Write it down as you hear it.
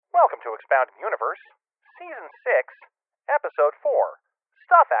Welcome to Expounded Universe, Season 6, Episode 4,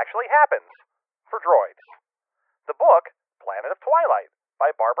 Stuff Actually Happens, for Droids. The book, Planet of Twilight,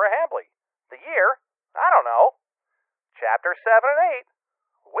 by Barbara Hambly. The year, I don't know. Chapter 7 and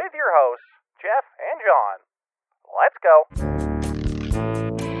 8, with your hosts, Jeff and John. Let's go.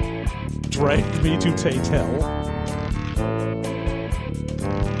 Drag me to Tatel.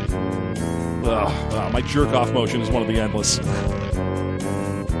 My jerk-off motion is one of the endless.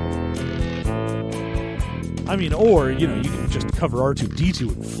 I mean, or, you can just cover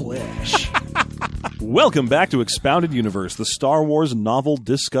R2-D2 in flesh. Welcome back to Expounded Universe, the Star Wars novel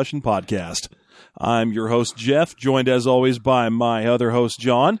discussion podcast. I'm your host, Jeff, joined as always by my other host,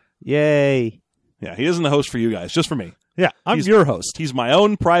 John. Yay. Yeah, he isn't the host for you guys, just for me. Yeah, he's your host. He's my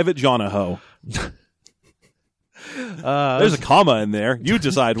own private Jonaho. There's a comma in there. You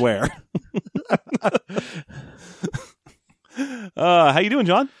decide where. How you doing,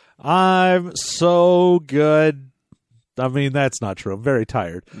 John? I'm so good. I mean, that's not true. I'm very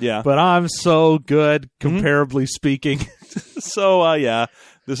tired. Yeah. But I'm so good, comparably speaking. So, yeah,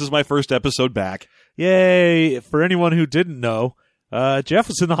 this is my first episode back. Yay. For anyone who didn't know, Jeff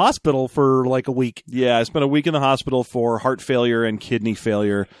was in the hospital for like a week. Yeah, I spent a week in the hospital for heart failure and kidney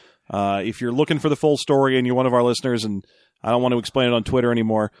failure. If you're looking for the full story and you're one of our listeners, and I don't want to explain it on Twitter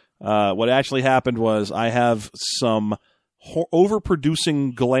anymore, what actually happened was I have some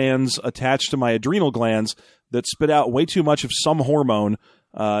overproducing glands attached to my adrenal glands that spit out way too much of some hormone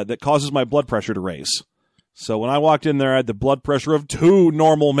that causes my blood pressure to raise. So when I walked in there, I had the blood pressure of 2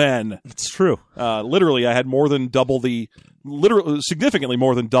 normal men. It's true. Literally, I had significantly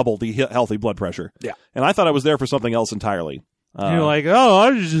more than double the healthy blood pressure. Yeah. And I thought I was there for something else entirely. You're like, oh,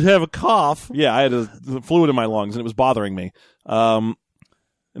 I just have a cough. Yeah, I had the fluid in my lungs, and it was bothering me.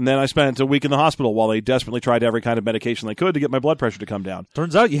 And then I spent a week in the hospital while they desperately tried every kind of medication they could to get my blood pressure to come down.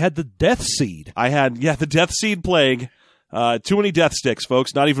 Turns out you had the death seed. I had, the death seed plague. Too many death sticks,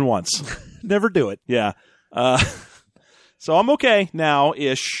 folks. Not even once. Never do it. Yeah. So I'm okay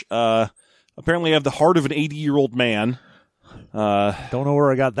now-ish. Apparently I have the heart of an 80-year-old man. Don't know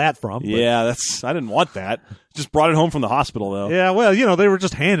where I got that from. Yeah, I didn't want that. Just brought it home from the hospital, though. Yeah, well, they were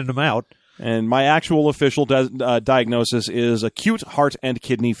just handing them out. And my actual official diagnosis is acute heart and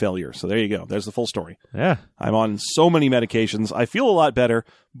kidney failure. So there you go. There's the full story. Yeah. I'm on so many medications. I feel a lot better,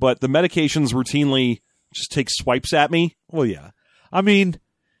 but the medications routinely just take swipes at me. Well, yeah. I mean,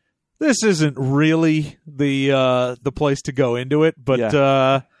 this isn't really the place to go into it, but,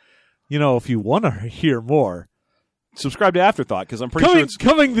 if you want to hear more, subscribe to Afterthought, because I'm pretty sure it's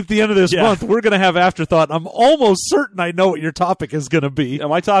coming at the end of this month. We're going to have Afterthought. I'm almost certain I know what your topic is going to be. Yeah,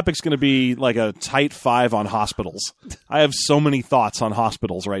 my topic's going to be like a tight 5 on hospitals. I have so many thoughts on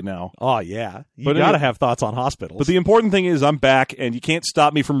hospitals right now. Oh yeah, you got to have thoughts on hospitals. But the important thing is I'm back, and you can't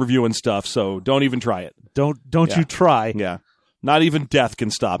stop me from reviewing stuff. So don't even try it. Don't you try? Yeah, not even death can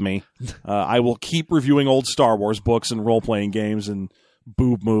stop me. I will keep reviewing old Star Wars books and role playing games and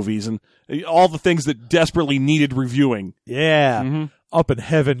boob movies and all the things that desperately needed reviewing. Yeah. Mm-hmm. Up in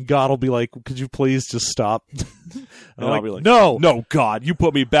heaven, God will be like, could you please just stop? And I'll be like, no, God, you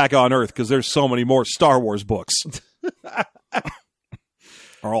put me back on Earth because there's so many more Star Wars books.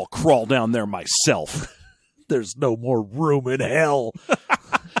 Or I'll crawl down there myself. There's no more room in hell.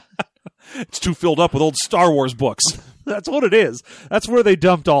 It's too filled up with old Star Wars books. That's what it is. That's where they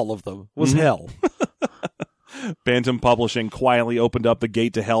dumped all of them, was hell. Bantam Publishing quietly opened up the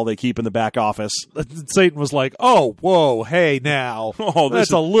gate to hell they keep in the back office. Satan was like, oh, whoa, hey, now.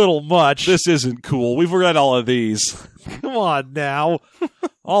 That's a little much. This isn't cool. We've read all of these. Come on now.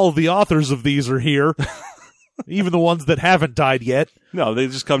 All of the authors of these are here. Even the ones that haven't died yet. No, they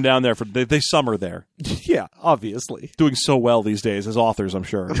just come down there they summer there. Yeah, obviously. Doing so well these days as authors, I'm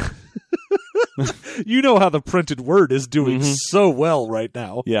sure. You know how the printed word is doing so well right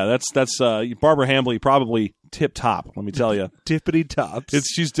now. Yeah, that's Barbara Hambly probably tip top, let me tell you. Tippity tops.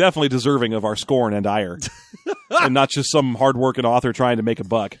 She's definitely deserving of our scorn and ire. And not just some hard-working author trying to make a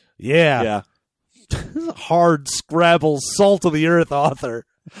buck. Yeah. Hard, scrabble, salt of the earth author.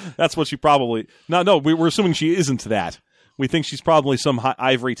 That's what she probably... No, we're assuming she isn't that. We think she's probably some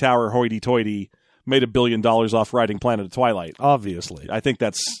ivory tower hoity-toity, made $1 billion off writing Planet of Twilight. Obviously. I think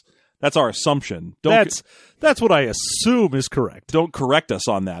that's our assumption. That's what I assume is correct. Don't correct us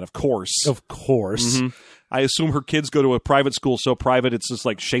on that, of course. Of course. Mm-hmm. I assume her kids go to a private school so private it's just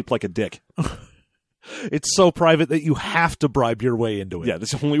like shaped like a dick. It's so private that you have to bribe your way into it. Yeah,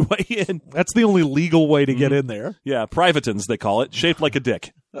 that's the only way in. That's the only legal way to get in there. Yeah, privatons, they call it. Shaped like a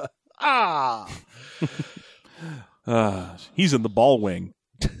dick. Ah. He's in the ball wing.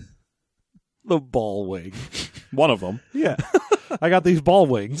 The ball wing. One of them. Yeah. I got these ball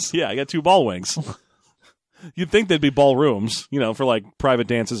wings. Yeah, I got 2 ball wings. You'd think they'd be ballrooms, for like private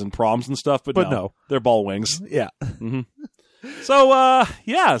dances and proms and stuff, but no. They're ball wings. Yeah. Mm-hmm.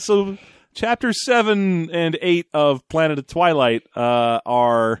 So, so chapter 7 and 8 of Planet of Twilight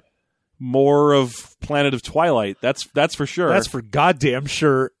are more of Planet of Twilight. That's for sure. That's for goddamn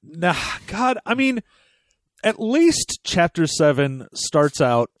sure. Nah, God, I mean, at least chapter 7 starts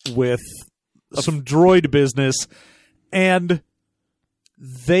out with some droid business, and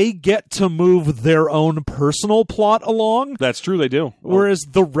they get to move their own personal plot along. That's true, they do. Whereas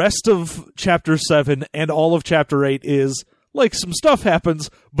the rest of chapter 7 and all of chapter 8 is, like, some stuff happens,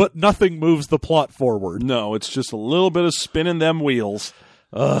 but nothing moves the plot forward. No, it's just a little bit of spinning them wheels.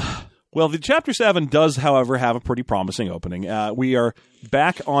 Well, the chapter 7 does, however, have a pretty promising opening. We are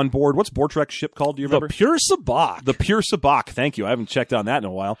back on board. What's Bortrek's ship called? Do you remember? The Pure Sabacc. The Pure Sabacc. Thank you. I haven't checked on that in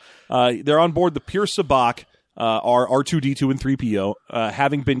a while. They're on board the Pure Sabacc, are R2-D2 and 3PO,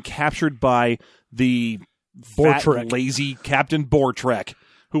 having been captured by the fat, lazy Captain Bortrek,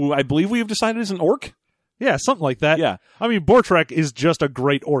 who I believe we have decided is an orc? Yeah, something like that. Yeah. I mean, Bortrek is just a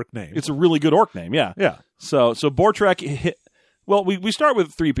great orc name. It's a really good orc name, yeah. Yeah. So Bortrek... Well, we start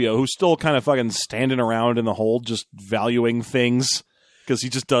with 3PO, who's still kind of fucking standing around in the hold, just valuing things, because he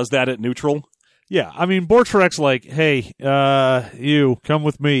just does that at neutral. Yeah, I mean, Bortrek's like, hey, you come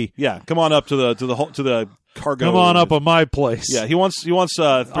with me. Yeah, come on up to the cargo. Come on up on my place. Yeah, he wants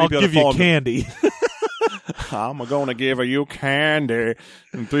 3PO I'll give you candy. I'm going to give you candy.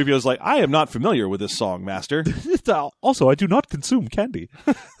 And 3PO's like, I am not familiar with this song, Master. Also, I do not consume candy.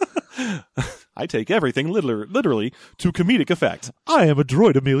 I take everything literally to comedic effect. I am a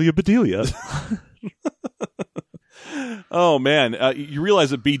droid, Amelia Bedelia. Oh, man. You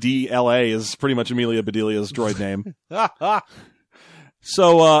realize that BDLA is pretty much Amelia Bedelia's droid name.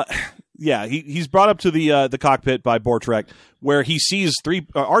 So, he's brought up to the cockpit by Bortrek, where he sees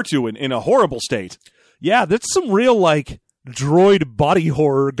R2 in a horrible state. Yeah, that's some real, like, droid body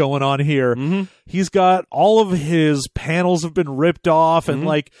horror going on here. Mm-hmm. He's got all of his panels have been ripped off, and,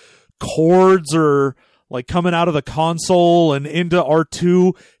 like, cords are, like, coming out of the console and into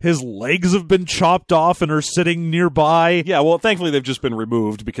R2. His legs have been chopped off and are sitting nearby. Yeah, well, thankfully they've just been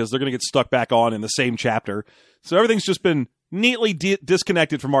removed because they're going to get stuck back on in the same chapter. So everything's just been neatly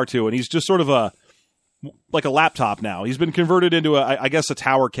disconnected from R2, and he's just sort of like a laptop now. He's been converted into I guess a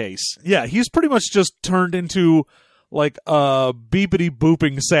tower case. Yeah, he's pretty much just turned into like a beepity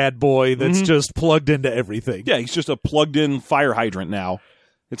booping sad boy that's just plugged into everything. Yeah, he's just a plugged in fire hydrant now.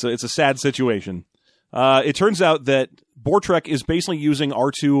 It's a sad situation. It turns out that Bortrek is basically using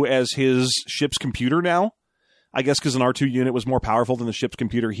R2 as his ship's computer now. I guess because an R2 unit was more powerful than the ship's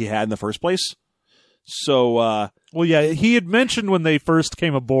computer he had in the first place. So, well, yeah, he had mentioned when they first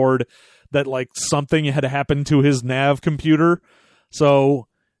came aboard that, like, something had happened to his nav computer. So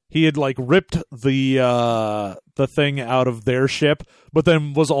he had, like, ripped the thing out of their ship, but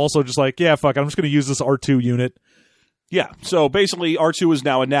then was also just like, yeah, fuck it, I'm just going to use this R2 unit. Yeah, so basically R2 is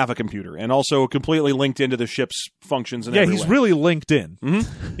now a Navicomputer and also completely linked into the ship's functions and he's really linked in.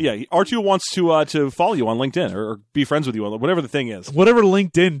 Mm-hmm. Yeah, R2 wants to follow you on LinkedIn or be friends with you on whatever the thing is. Whatever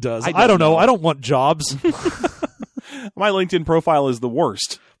LinkedIn does. I don't know. I don't want jobs. My LinkedIn profile is the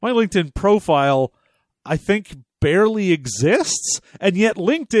worst. My LinkedIn profile, I think, barely exists, and yet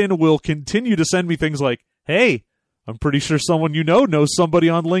LinkedIn will continue to send me things like, hey, I'm pretty sure someone you know knows somebody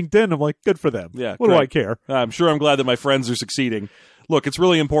on LinkedIn. I'm like, good for them. Yeah, what do I care? I'm sure I'm glad that my friends are succeeding. Look, it's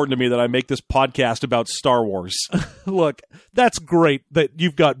really important to me that I make this podcast about Star Wars. Look, that's great that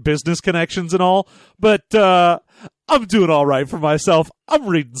you've got business connections and all, but I'm doing all right for myself. I'm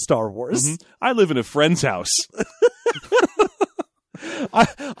reading Star Wars. Mm-hmm. I live in a friend's house.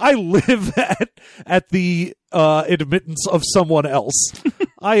 I live at the admittance of someone else.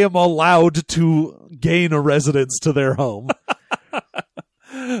 I am allowed to gain a residence to their home.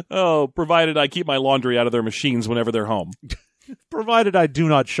 Oh, provided I keep my laundry out of their machines whenever they're home. Provided I do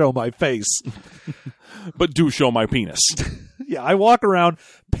not show my face. But do show my penis. Yeah, I walk around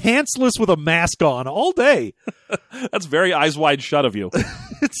pantsless with a mask on all day. That's very eyes wide shut of you.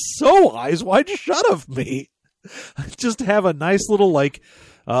 It's so eyes wide shut of me. I just have a nice little, like,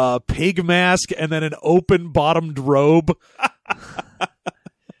 pig mask and then an open bottomed robe.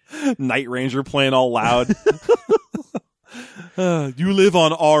 Night Ranger playing all loud. You live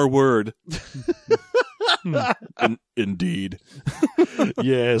on our word. Indeed.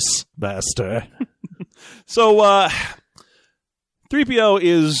 Yes, master. So, 3PO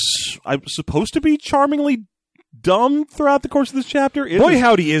is supposed to be charmingly dumb throughout the course of this chapter. Boy,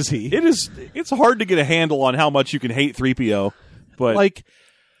 howdy is he. It's hard to get a handle on how much you can hate 3PO. But like,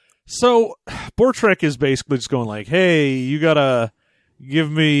 So Bortrek is basically just going like, hey, you're going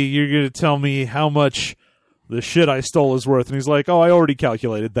to tell me how much the shit I stole is worth. And he's like, oh, I already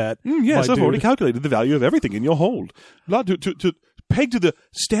calculated that. Yes, my I've already dude." calculated the value of everything in your hold. Not to peg to the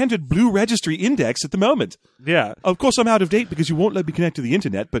standard Blue Registry index at the moment. Yeah. Of course, I'm out of date because you won't let me connect to the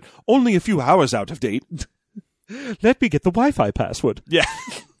internet, but only a few hours out of date. Let me get the Wi-Fi password. Yeah.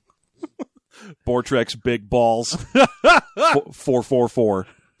 Bortrek's big balls. 444.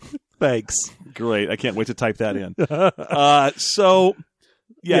 Thanks. Great. I can't wait to type that in. So,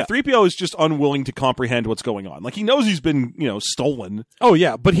 Yeah. 3PO is just unwilling to comprehend what's going on. Like, he knows he's been, stolen. Oh,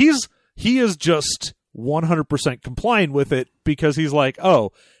 yeah. But he is just 100% compliant with it because he's like,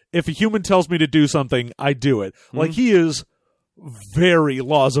 oh, if a human tells me to do something, I do it. Like, he is very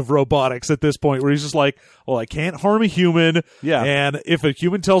laws of robotics at this point where he's just like, well, I can't harm a human. Yeah. And if a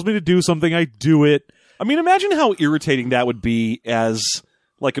human tells me to do something, I do it. I mean, imagine how irritating that would be as,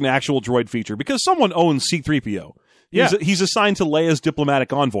 like, an actual droid feature. Because someone owns C-3PO. He's assigned to Leia's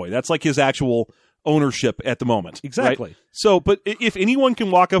diplomatic envoy. That's like his actual ownership at the moment. Exactly. Right? So, but if anyone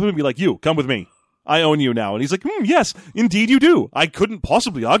can walk up and be like, you, come with me. I own you now. And he's like, yes, indeed you do. I couldn't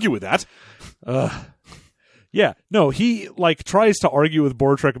possibly argue with that. Yeah. No, he, like, tries to argue with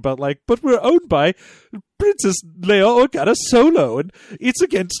Bortrek about, like, but we're owned by Princess Leia Organa Solo, and it's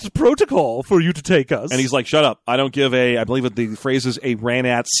against protocol for you to take us. And he's like, shut up. I don't give I believe the phrase is a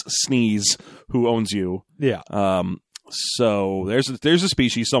Ranat's sneeze who owns you. Yeah. So there's a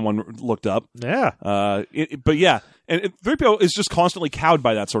species someone looked up. Yeah. But yeah, and 3PO is just constantly cowed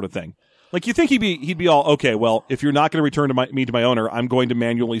by that sort of thing. Like, you think he'd be all, okay, well, if you're not going to return me to my owner, I'm going to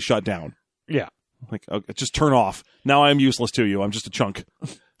manually shut down. Yeah. Like, okay, just turn off. Now I'm useless to you. I'm just a chunk.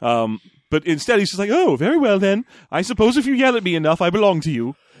 But instead he's just like, oh, very well then. I suppose if you yell at me enough, I belong to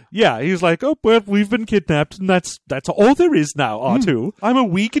you. Yeah, he's like, oh, well, we've been kidnapped, and that's all there is now, R2. I'm a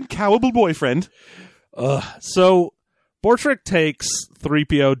weak and cowable boyfriend. So Bortrek takes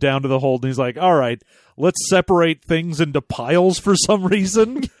 3PO down to the hold, and he's like, all right, let's separate things into piles for some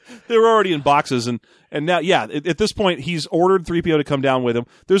reason. They were already in boxes, and now, yeah, at this point, he's ordered 3PO to come down with him.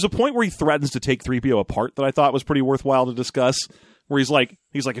 There's a point where he threatens to take 3PO apart that I thought was pretty worthwhile to discuss, where he's like,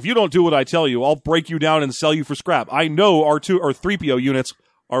 if you don't do what I tell you, I'll break you down and sell you for scrap. I know our 3PO units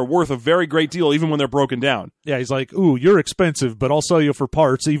are worth a very great deal, even when they're broken down. Yeah, he's like, ooh, you're expensive, but I'll sell you for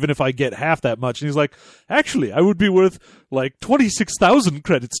parts, even if I get half that much. And he's like, actually, I would be worth, like, 26,000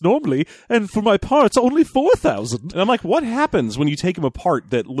 credits normally, and for my parts, only 4,000. And I'm like, what happens when you take him apart?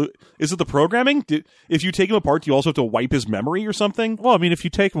 Is it the programming? If you take him apart, do you also have to wipe his memory or something? Well, I mean, if you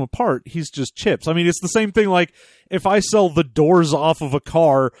take him apart, he's just chips. I mean, it's the same thing, like, if I sell the doors off of a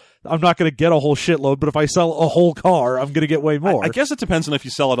car, I'm not going to get a whole shitload, but if I sell a whole car, I'm going to get way more. I guess it depends on if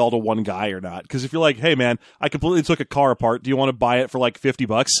you sell it all to one guy or not. Because if you're like, hey, man, I completely took a car apart. Do you want to buy it for like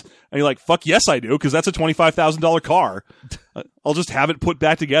 $50? And you're like, fuck yes, I do, because that's a $25,000 car. I'll just have it put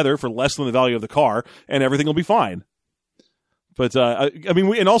back together for less than the value of the car, and everything will be fine. But, I mean,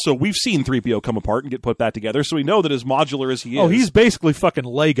 we've seen 3PO come apart and get put back together, so we know that as modular as he is. Oh, he's basically fucking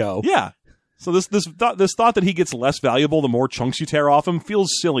Lego. Yeah. So this thought that he gets less valuable the more chunks you tear off him feels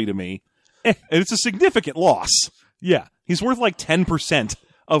silly to me. And it's a significant loss. Yeah. He's worth like 10%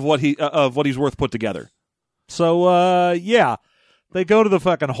 of what he's worth put together. So, yeah. They go to the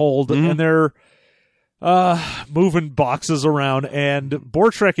fucking hold, and they're moving boxes around, and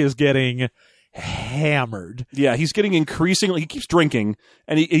Bortrek is getting hammered. Yeah, he keeps drinking,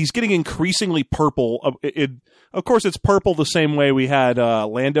 and he's getting increasingly purple. Of course, it's purple the same way we had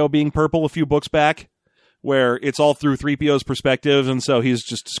Lando being purple a few books back, where it's all through 3PO's perspective, and so he's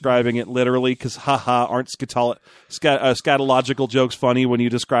just describing it literally, because haha, aren't scatological jokes funny when you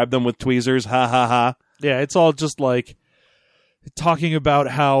describe them with tweezers? Ha ha ha. Yeah, it's all just like talking about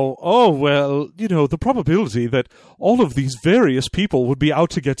how, oh, well, the probability that all of these various people would be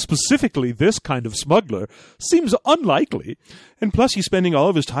out to get specifically this kind of smuggler seems unlikely. And plus, he's spending all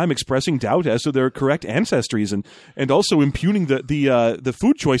of his time expressing doubt as to their correct ancestries and also impugning the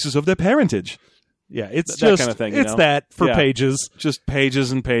food choices of their parentage. Yeah, it's that kind of thing. It's that for pages. Just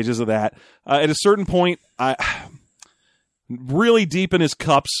pages and pages of that. At a certain point, really deep in his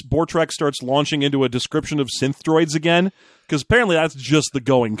cups, Bortrek starts launching into a description of synth droids again, because apparently that's just the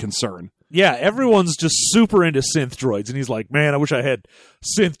going concern. Yeah, everyone's just super into synth droids, and he's like, man, I wish I had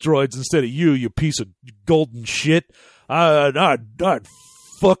synth droids instead of you piece of golden shit. I'd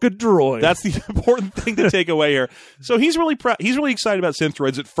fuck a droid. That's the important thing to take away here. So he's really excited about synth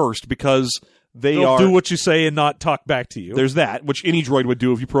droids at first, because they'll do what you say and not talk back to you. There's that, which any droid would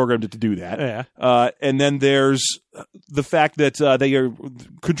do if you programmed it to do that. Yeah. And then there's the fact that they are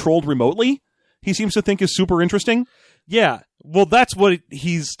controlled remotely. He seems to think is super interesting. Yeah. Well, that's what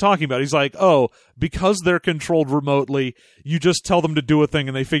he's talking about. He's like, oh, because they're controlled remotely, you just tell them to do a thing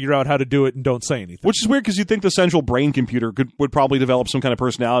and they figure out how to do it and don't say anything. Which is weird because you'd think the central brain computer would probably develop some kind of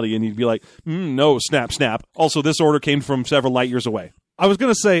personality, and you'd be like, no, snap, snap. Also, this order came from several light years away. I was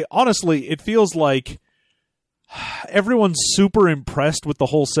going to say, honestly, it feels like everyone's super impressed with the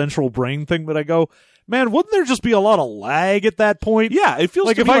whole central brain thing, but I go, man, wouldn't there just be a lot of lag at that point? Yeah, it feels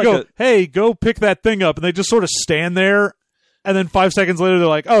like to if me I go, hey, go pick that thing up, and they just sort of stand there, and then 5 seconds later they're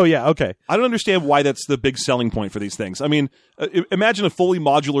like, oh yeah, okay. I don't understand why that's the big selling point for these things. I mean, imagine a fully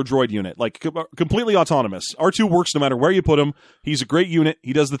modular droid unit, like completely autonomous. R2 works no matter where you put him. He's a great unit.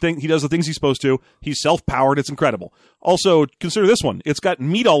 He does the things he's supposed to. He's self-powered. It's incredible. Also, consider this one. It's got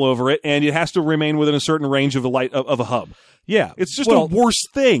meat all over it, and it has to remain within a certain range of of a hub. Yeah. It's just a worse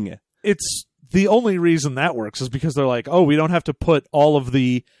thing. It's the only reason that works is because they're like, oh, we don't have to put all of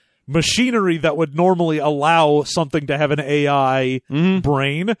the machinery that would normally allow something to have an AI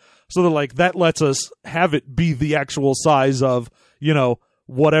brain. So they're like, that lets us have it be the actual size of,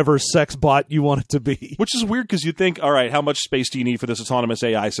 whatever sex bot you want it to be. Which is weird because you think, all right, how much space do you need for this autonomous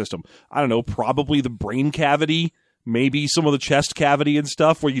AI system? I don't know, probably the brain cavity, maybe some of the chest cavity and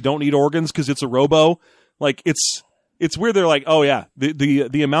stuff where you don't need organs because it's a robo. Like, it's weird. They're like, oh yeah,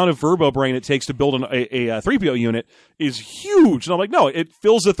 the amount of verbo brain it takes to build a 3PO unit is huge. And I'm like, no, it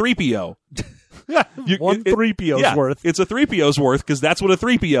fills a 3PO. Yeah, 3PO's worth. It's a 3PO's worth because that's what a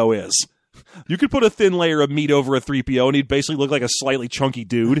 3PO is. You could put a thin layer of meat over a 3PO and he'd basically look like a slightly chunky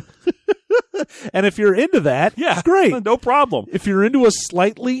dude. And if you're into that, yeah, great. No problem. If you're into a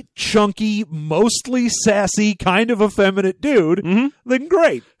slightly chunky, mostly sassy, kind of effeminate dude, then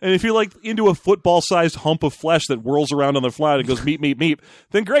great. And if you're like into a football-sized hump of flesh that whirls around on the fly and goes meat, meat, meat,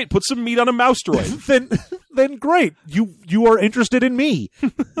 then great. Put some meat on a mouse droid. then great. You are interested in me.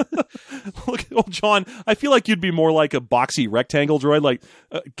 Look, John, I feel like you'd be more like a boxy rectangle droid. Like,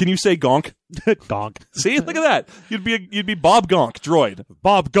 can you say gonk? Gonk. See, look at that. You'd be Bob Gonk droid.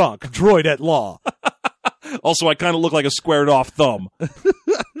 Bob Gonk droid at law. Also, I kind of look like a squared off thumb.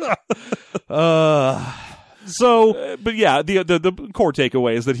 But yeah, the core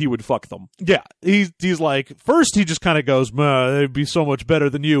takeaway is that he would fuck them. Yeah, he's like, first he just kind of goes, they'd be so much better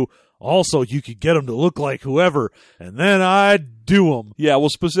than you. Also, you could get them to look like whoever, and then I'd do them. Yeah, well,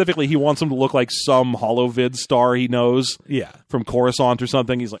 specifically, he wants them to look like some holovid star he knows. Yeah. From Coruscant or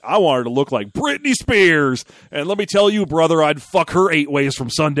something. He's like, I want her to look like Britney Spears. And let me tell you, brother, I'd fuck her 8 ways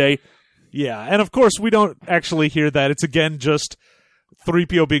from Sunday. Yeah, and of course, we don't actually hear that. It's again just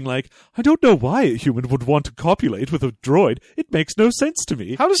 3PO being like, I don't know why a human would want to copulate with a droid. It makes no sense to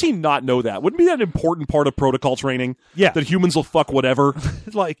me. How does he not know that? Wouldn't be that an important part of protocol training? Yeah. That humans will fuck whatever.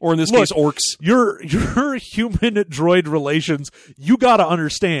 Like, or in this case, orcs. Your human droid relations, you gotta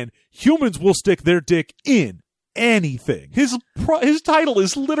understand, humans will stick their dick in anything. His title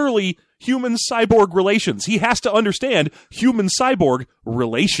is literally human cyborg relations. He has to understand human cyborg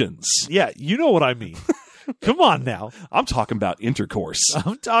relations. Yeah, you know what I mean. Come on now. I'm talking about intercourse.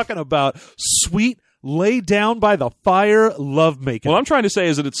 I'm talking about sweet, lay down by the fire lovemaking. What I'm trying to say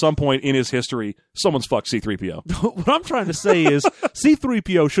is that at some point in his history, someone's fucked C-3PO. What I'm trying to say is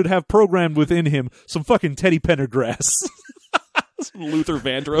C-3PO should have programmed within him some fucking Teddy Pendergrass. Some Luther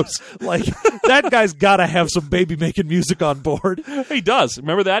Vandross. Like, that guy's gotta have some baby-making music on board. He does.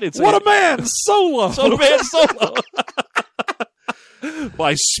 Remember that? It's What a man! Solo! What a man! Solo!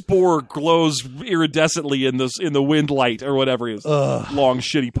 My spore glows iridescently in the wind light or whatever his long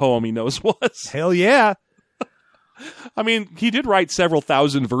shitty poem he knows was. Hell yeah. I mean, he did write several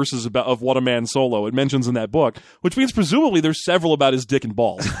thousand verses of What a Man Solo. It mentions in that book, which means presumably there's several about his dick and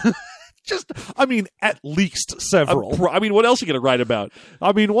balls. At least several. What else are you going to write about?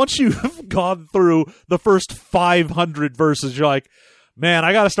 I mean, once you've gone through the first 500 verses, you're like, man,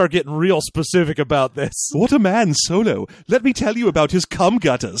 I got to start getting real specific about this. What a man, Solo. Let me tell you about his cum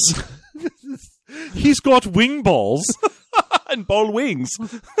gutters. He's got wing balls. And ball wings.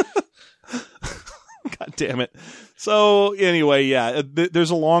 God damn it. So, anyway, yeah, there's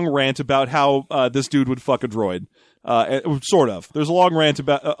a long rant about how this dude would fuck a droid. Sort of. There's a long rant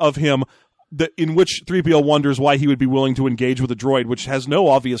of him in which 3PO wonders why he would be willing to engage with a droid which has no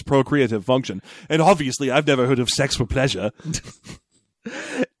obvious procreative function. And obviously, I've never heard of sex for pleasure.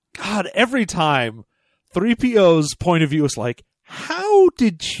 God, every time 3PO's point of view is like, how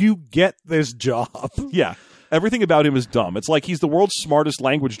did you get this job? Yeah. Everything about him is dumb. It's like he's the world's smartest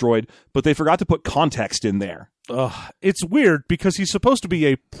language droid, but they forgot to put context in there. It's weird because he's supposed to be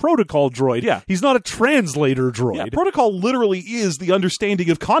a protocol droid. Yeah. He's not a translator droid. Yeah, protocol literally is the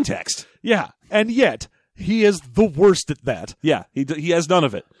understanding of context. Yeah, and yet he is the worst at that. Yeah, he has none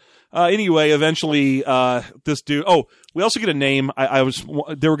of it. Anyway, eventually, this dude. Oh, we also get a name.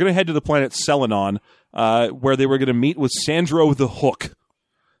 They were going to head to the planet Selenon, where they were going to meet with Sandro the Hook.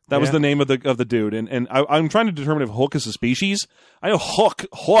 That was the name of the dude, and I'm trying to determine if Hook is a species. I know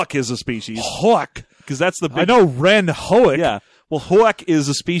Hook is a species. Hook, because that's the big, I know Ren Hoek. Yeah, well, Hook is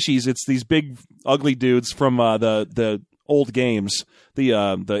a species. It's these big ugly dudes from the old games, the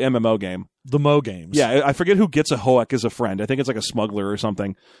MMO game, the Mo games. Yeah, I forget who gets a Hoek as a friend. I think it's like a smuggler or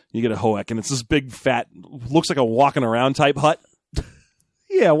something. You get a Hoek, and it's this big fat, looks like a walking around type hut.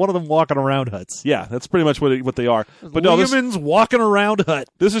 Yeah, one of them walking around huts. Yeah, that's pretty much what they are. But no, Lehman's walking around hut.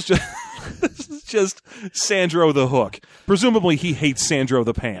 This is just Sandro the Hook. Presumably, he hates Sandro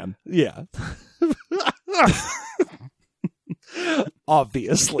the Pan. Yeah,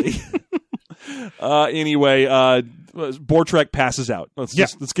 obviously. Anyway, Bortrek passes out. Let's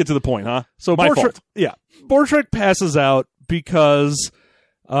get to the point, huh? So Bortrek passes out because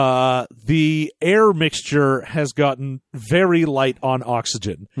the air mixture has gotten very light on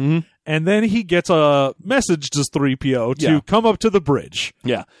oxygen. Mm-hmm. And then he gets a message to 3PO to come up to the bridge.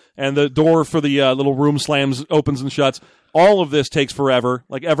 Yeah. And the door for the little room slams, opens and shuts. All of this takes forever.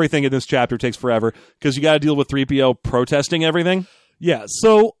 Like everything in this chapter takes forever because you got to deal with 3PO protesting everything. Yeah.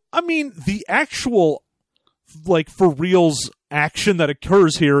 So, I mean, the actual, like, for reals action that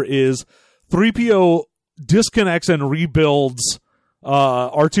occurs here is 3PO disconnects and rebuilds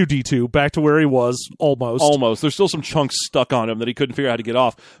R2-D2 back to where he was almost. There's still some chunks stuck on him that he couldn't figure out how to get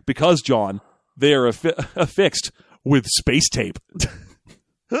off because, John, they are affixed with space tape.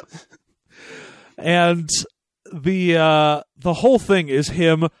 And the whole thing is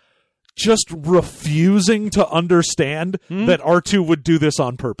him just refusing to understand that R2 would do this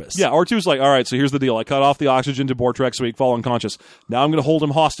on purpose. Yeah, R2's like, all right, so here's the deal. I cut off the oxygen to Bortrek so he'd fall unconscious. Now I'm going to hold him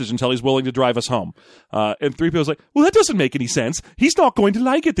hostage until he's willing to drive us home. And 3PO's like, well, that doesn't make any sense. He's not going to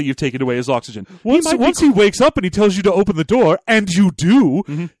like it that you've taken away his oxygen. Once he wakes up and he tells you to open the door, and you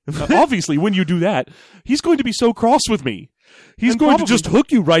do, obviously, when you do that, he's going to be so cross with me. He's going to just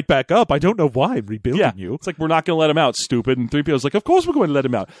hook you right back up. I don't know why I'm rebuilding you. It's like, we're not going to let him out, stupid. And 3PO's like, of course we're going to let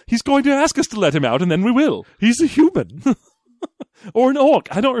him out. He's going to ask us to let him out, and then we will. He's a human. Or an orc.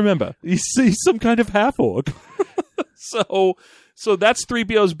 I don't remember. He's some kind of half-orc. So that's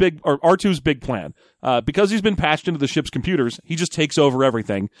 3PO's or R2's big plan. Because he's been patched into the ship's computers, he just takes over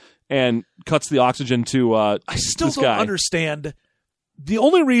everything and cuts the oxygen to I still this don't guy. understand. The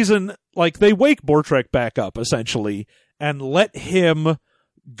only reason, like, they wake Bortrek back up, essentially, and let him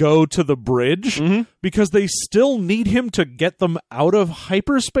go to the bridge because they still need him to get them out of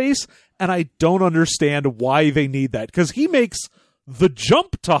hyperspace, and I don't understand why they need that, because he makes the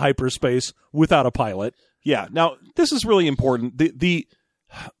jump to hyperspace without a pilot. Yeah. Now, this is really important. The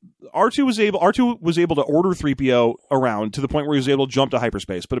R2 was able to order 3PO around to the point where he was able to jump to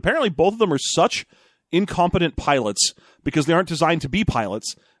hyperspace, but apparently both of them are such incompetent pilots because they aren't designed to be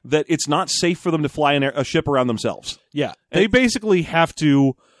pilots that it's not safe for them to fly a ship around themselves. Yeah. They basically have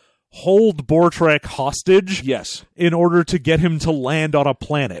to hold Bortrek hostage in order to get him to land on a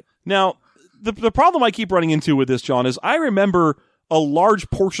planet. Now, the problem I keep running into with this, John, is I remember a large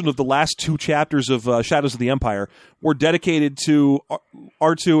portion of the last two chapters of Shadows of the Empire were dedicated to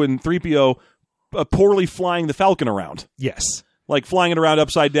R2 and 3PO poorly flying the Falcon around. Yes. Like flying it around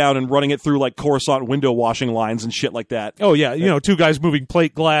upside down and running it through like Coruscant window washing lines and shit like that. Oh, yeah. You know, two guys moving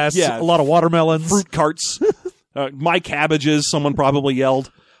plate glass, a lot of watermelons. Fruit carts. My cabbages, someone probably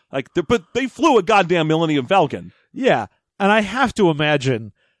yelled. But they flew a goddamn Millennium Falcon. Yeah. And I have to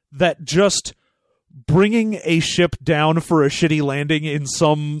imagine that just bringing a ship down for a shitty landing in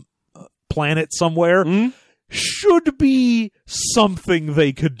some planet somewhere should be something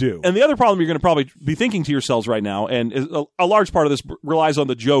they could do. And the other problem you're going to probably be thinking to yourselves right now, and a large part of this relies on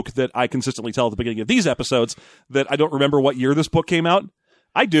the joke that I consistently tell at the beginning of these episodes, that I don't remember what year this book came out.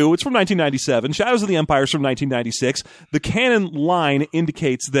 I do. It's from 1997. Shadows of the Empire is from 1996. The canon line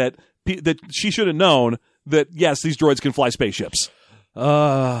indicates that she should have known that, yes, these droids can fly spaceships.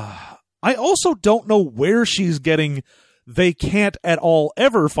 I also don't know where she's getting they can't at all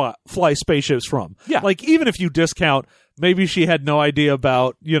ever fly spaceships from. Yeah. Like, even if you discount, maybe she had no idea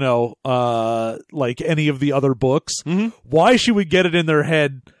about, like any of the other books, why she would get it in their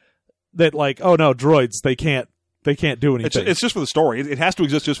head that, like, oh no, droids, they can't do anything. It's just for the story. It has to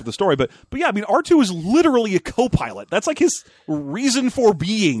exist just for the story. But yeah, I mean, R2 is literally a co-pilot. That's like his reason for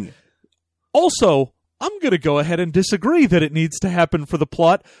being. Also, I'm going to go ahead and disagree that it needs to happen for the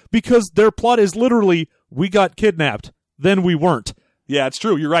plot, because their plot is literally, we got kidnapped, then we weren't. Yeah, it's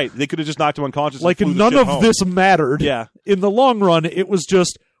true. You're right. They could have just knocked him unconscious. Like, and none of home. this mattered. Yeah. In the long run, it was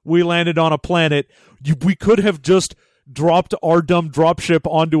just, we landed on a planet. We could have just dropped our dumb dropship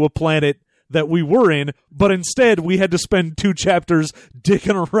onto a planet that we were in, but instead we had to spend 2 chapters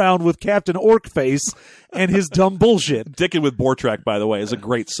dicking around with Captain Orcface and his dumb bullshit. Dickin' with Bortrek, by the way, is a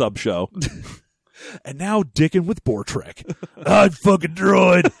great sub-show. And now dicking with Bortrek. I'd fuck a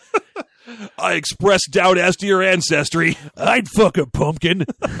droid. I express doubt as to your ancestry. I'd fuck a pumpkin.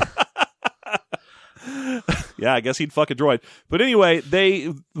 Yeah, I guess he'd fuck a droid. But anyway,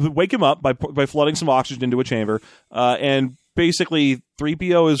 they wake him up by flooding some oxygen into a chamber, and basically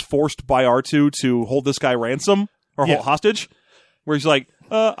 3PO is forced by R2 to hold this guy ransom or hold hostage, where he's like,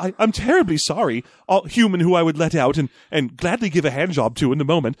 I'm terribly sorry, human who I would let out and gladly give a hand job to in the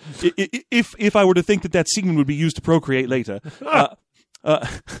moment, if I were to think that semen would be used to procreate later. But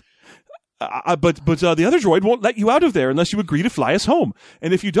the other droid won't let you out of there unless you agree to fly us home.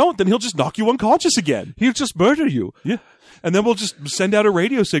 And if you don't, then he'll just knock you unconscious again. He'll just murder you. Yeah. And then we'll just send out a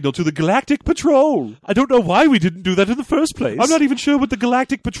radio signal to the Galactic Patrol. I don't know why we didn't do that in the first place. I'm not even sure what the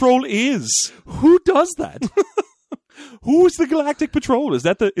Galactic Patrol is. Who does that? Who is the Galactic Patrol? Is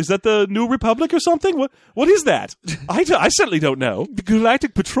that the New Republic or something? What is that? I certainly don't know. The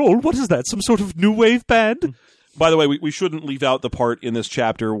Galactic Patrol? What is that? Some sort of new wave band? By the way, we shouldn't leave out the part in this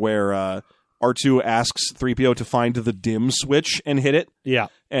chapter where R2 asks 3PO to find the dim switch and hit it. Yeah.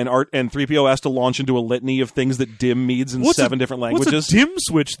 And 3PO has to launch into a litany of things that dim means in 7 different languages. What's a dim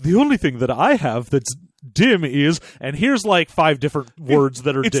switch? The only thing that I have that's dim is, and here's like 5 different words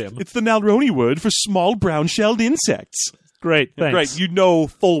that are dim. It's the Nalroni word for small brown-shelled insects. Great, thanks. Great, you know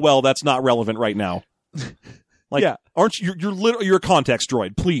full well that's not relevant right now. Like, yeah. Aren't you? You're a context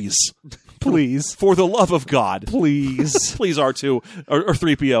droid. Please. Please. For the love of God. Please. Please, R2 or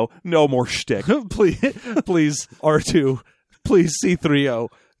 3PO, no more shtick. Please, R2. Please, C3O.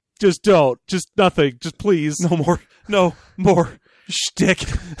 Just don't. Just nothing. Just please. No more shtick.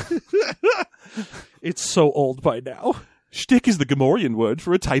 It's so old by now. Shtick is the Gamorrean word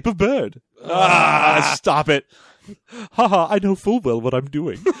for a type of bird. Stop it. Haha, I know full well what I'm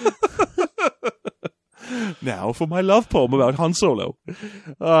doing. Now for my love poem about Han Solo.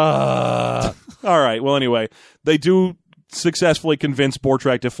 All right. Well, anyway, they do successfully convince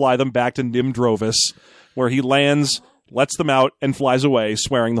Bortrek to fly them back to Nim Drovis, where he lands, lets them out, and flies away,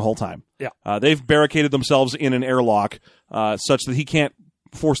 swearing the whole time. Yeah. They've barricaded themselves in an airlock such that he can't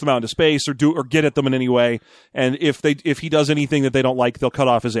force them out into space or get at them in any way. And if he does anything that they don't like, they'll cut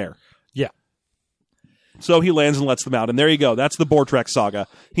off his air. Yeah. So he lands and lets them out, and there you go. That's the Bortrek saga.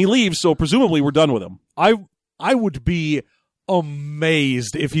 He leaves, so presumably we're done with him. I would be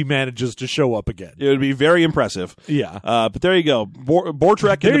amazed if he manages to show up again. It would be very impressive. Yeah. But there you go.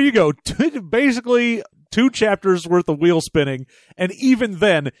 Bortrek. There you go. Basically 2 chapters worth of wheel spinning, and even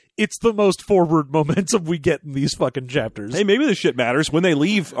then, it's the most forward momentum we get in these fucking chapters. Hey, maybe this shit matters. When they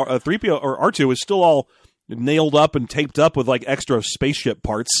leave, 3PO or R2 is still all nailed up and taped up with like extra spaceship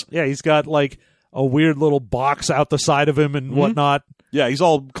parts. Yeah, he's got like a weird little box out the side of him and whatnot. Yeah, he's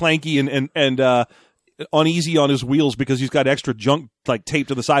all clanky and uneasy on his wheels because he's got extra junk like taped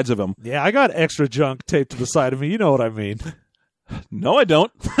to the sides of him. Yeah, I got extra junk taped to the side of me. You know what I mean. No, I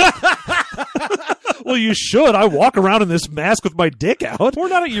don't. Well, you should. I walk around in this mask with my dick out. We're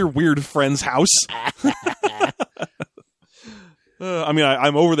not at your weird friend's house. I mean,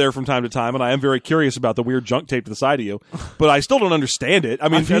 I'm over there from time to time, and I am very curious about the weird junk taped to the side of you, but I still don't understand it. I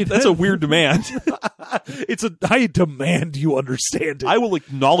mean, that's a weird demand. I demand you understand it. I will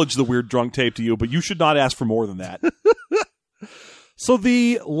acknowledge the weird junk tape to you, but you should not ask for more than that. So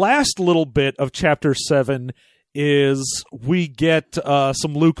the last little bit of Chapter 7 is we get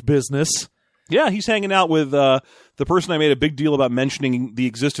some Luke business. Yeah, he's hanging out with the person I made a big deal about mentioning the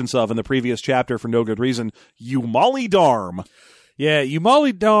existence of in the previous chapter for no good reason, Umali Darm. Yeah,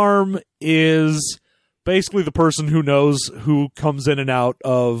 Umali Darm is basically the person who knows who comes in and out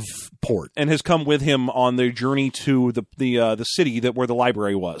of port. And has come with him on their journey to the city where the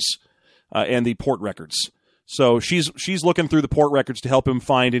library was, and the port records. So she's looking through the port records to help him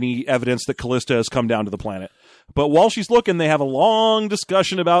find any evidence that Callista has come down to the planet. But while she's looking, they have a long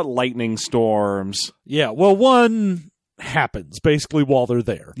discussion about lightning storms. Yeah, well, one happens basically while they're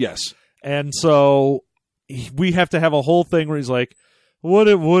there. Yes. And so we have to have a whole thing where he's like, what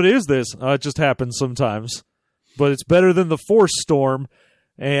is this? It just happens sometimes. But it's better than the Force Storm.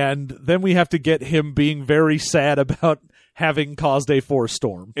 And then we have to get him being very sad about having caused a Force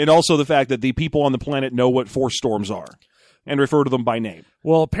Storm. And also the fact that the people on the planet know what Force Storms are and refer to them by name.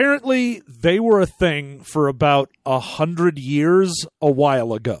 Well, apparently they were a thing for about 100 years a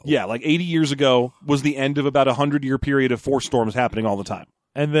while ago. Yeah, like 80 years ago was the end of about a 100-year period of Force Storms happening all the time.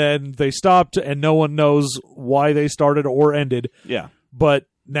 And then they stopped, and no one knows why they started or ended. Yeah. But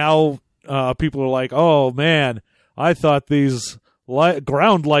now people are like, oh, man, I thought these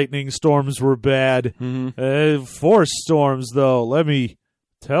ground lightning storms were bad. Force storms, though, let me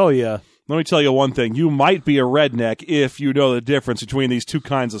tell you. Let me tell you one thing. You might be a redneck if you know the difference between these two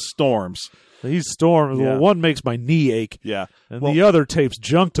kinds of storms. These storms, Yeah. well, one makes my knee ache, Yeah. and the other tapes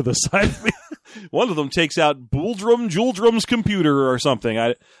junk to the side of me. One of them takes out Juldrum's computer or something.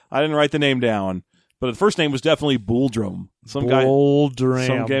 I didn't write the name down, but the first name was definitely Bull-Drum. Some guy named Bull Durham.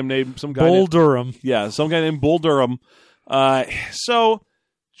 Yeah, some guy named Bull Durham. So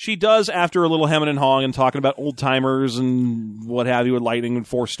she does, after a little hemming and hawing and talking about old timers and what have you, with lightning and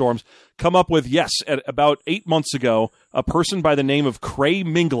force storms, come up with, yes, about 8 months ago, a person by the name of Cray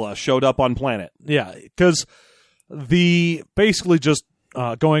Mingla showed up on planet. Yeah, because basically just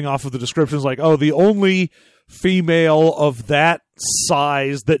going off of the descriptions, like, oh, the only female of that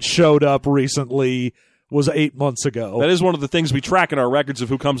size that showed up recently was 8 months ago. That is one of the things we track in our records of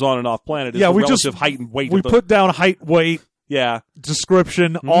who comes on and off planet. Is Yeah, the we relative height and weight. We put down height, weight, yeah,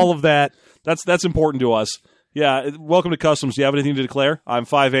 description, all of that. that's important to us. Yeah, welcome to Customs. Do you have anything to declare? I'm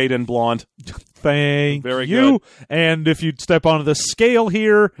 5'8" and blonde. Thank Very you. good. And if you step onto the scale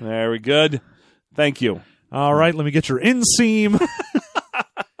here, Very good. Thank you. all right, let me get your inseam.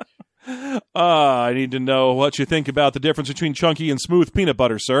 I need to know what you think about the difference between chunky and smooth peanut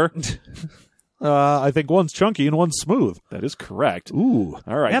butter, sir. I think one's chunky and one's smooth. That is correct. Ooh.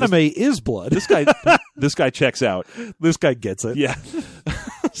 All right. Anime is blood. This guy checks out. This guy gets it. Yeah.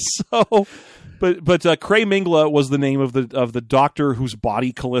 So, but Cray Mingla was the name of the doctor whose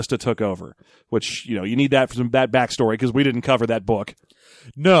body Callista took over. Which, you need that for that backstory because we didn't cover that book.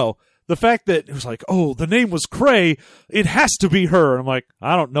 No. The fact that it was like, oh, the name was Cray, it has to be her. I'm like,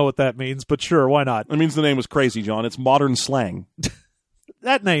 I don't know what that means, but sure, why not? It means the name was crazy, John. It's modern slang.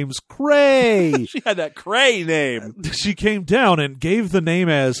 That name's Cray. She had that Cray name. She came down and gave the name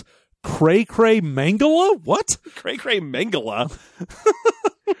as Cray Mangala? What? Cray Mengele.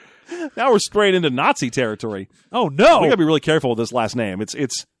 Now we're straight into Nazi territory. Oh no. We gotta be really careful with this last name. It's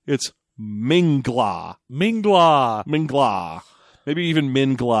Mingla. Mingla. Maybe even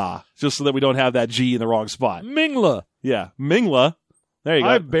Mingla, just so that we don't have that G in the wrong spot. Mingla. Yeah, Mingla. There you go.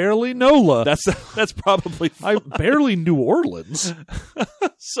 I barely know La. That's probably I barely New Orleans.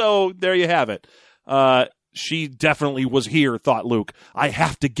 So there you have it. She definitely was here, thought Luke. I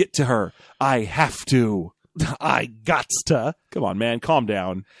have to get to her. I have to. I gots to. Come on, man, calm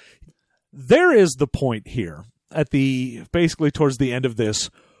down. There is the point here at basically towards the end of this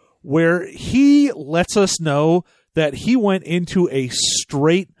where he lets us know that he went into a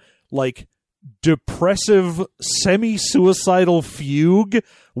straight, like, depressive, semi-suicidal fugue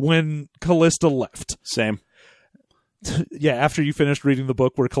when Callista left. Same. Yeah, after you finished reading the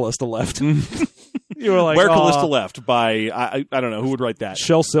book where Callista left. You were like, Where Callista Left by, I don't know, who would write that?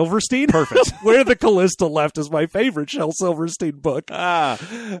 Shel Silverstein? Perfect. Where the Callista Left is my favorite Shel Silverstein book. That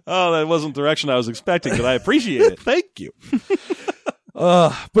wasn't the direction I was expecting, but I appreciate it. Thank you.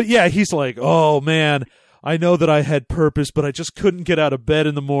 But yeah, he's like, oh man, I know that I had purpose, but I just couldn't get out of bed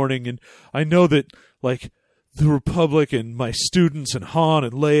in the morning. And I know that, like, the Republic and my students and Han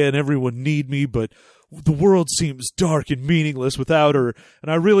and Leia and everyone need me, but the world seems dark and meaningless without her.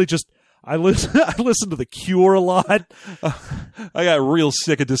 And I really I listen to The Cure a lot. I got real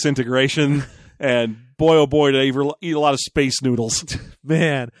sick of Disintegration, and boy, oh boy, did I eat a lot of space noodles.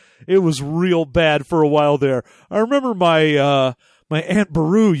 Man, it was real bad for a while there. I remember my Aunt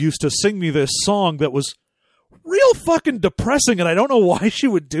Beru used to sing me this song that was real fucking depressing, and I don't know why she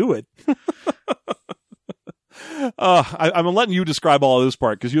would do it. I'm letting you describe all of this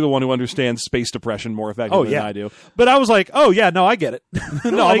part because you're the one who understands space depression more effectively than I do. But I was like, oh yeah, no, I get it.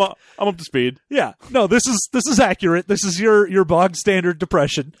 No, like, I'm up to speed. Yeah, no, this is accurate. This is your bog standard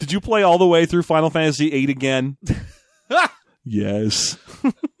depression. Did you play all the way through Final Fantasy VIII again? Yes.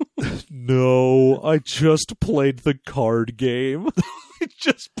 No, I just played the card game. I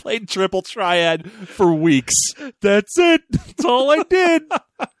just played Triple Triad for weeks. That's it. That's all I did.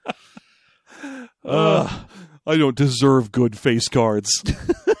 I don't deserve good face cards.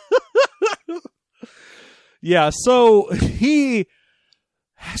 Yeah, so he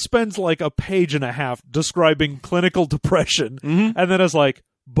spends like a page and a half describing clinical depression, and then is like,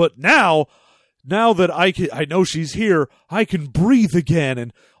 but now that I know she's here, I can breathe again,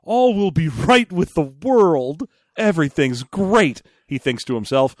 and all will be right with the world. Everything's great, he thinks to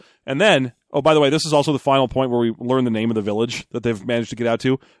himself. And then, oh, by the way, this is also the final point where we learn the name of the village that they've managed to get out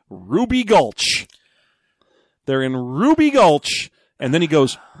to. Ruby Gulch. They're in Ruby Gulch. And then he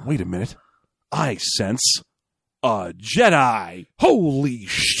goes, wait a minute. I sense a Jedi. Holy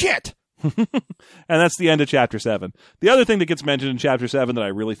shit! And that's the end of Chapter 7. The other thing that gets mentioned in Chapter 7 that I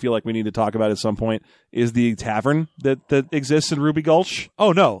really feel like we need to talk about at some point is the tavern that exists in Ruby Gulch.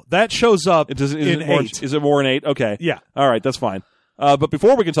 Oh, no. That shows up Is in it more, 8. Is it more in 8? Okay. Yeah. All right, that's fine. But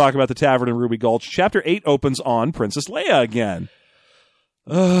before we can talk about the tavern in Ruby Gulch, Chapter 8 opens on Princess Leia again.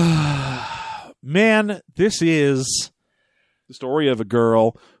 Man, this is... The story of a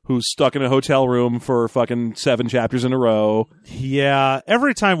girl who's stuck in a hotel room for fucking 7 chapters in a row. Yeah,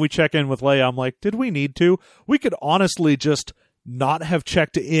 every time we check in with Leia, I'm like, did we need to? We could honestly just not have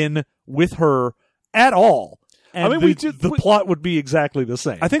checked in with her at all. And the plot would be exactly the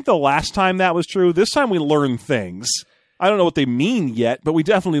same. I think the last time that was true, this time we learn things. I don't know what they mean yet, but we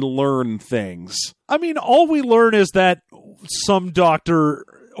definitely learn things. I mean, all we learn is that some doctor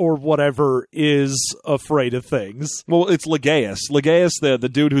or whatever is afraid of things. Well, it's Legaeus. Legaeus, the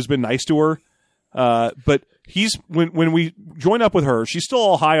dude who's been nice to her. But he's when we join up with her, she's still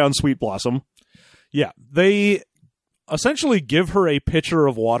all high on Sweet Blossom. Yeah, they essentially give her a pitcher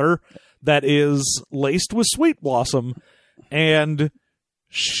of water that is laced with Sweet Blossom, and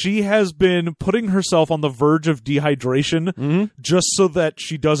she has been putting herself on the verge of dehydration just so that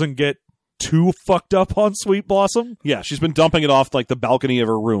she doesn't get too fucked up on Sweet Blossom. Yeah, she's been dumping it off like the balcony of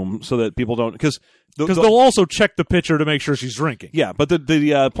her room so that people don't... Because they'll also check the pitcher to make sure she's drinking. Yeah, but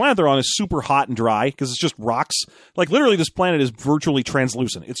the planet they're on is super hot and dry because it's just rocks. Like, literally, this planet is virtually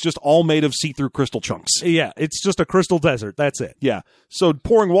translucent. It's just all made of see-through crystal chunks. Yeah, it's just a crystal desert. That's it. Yeah, so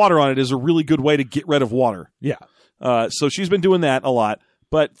pouring water on it is a really good way to get rid of water. Yeah. So she's been doing that a lot.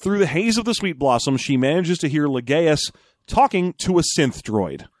 But through the haze of the Sweet Blossom, she manages to hear Legaeus talking to a synth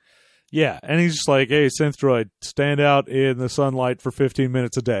droid. Yeah, and he's just like, hey, synth droid, stand out in the sunlight for 15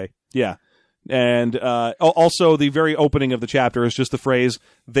 minutes a day. Yeah. And also, the very opening of the chapter is just the phrase,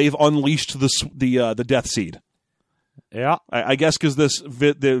 they've unleashed the Death Seed. Yeah. I guess because the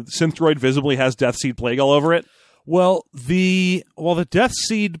synth droid visibly has Death Seed plague all over it. Well, the Death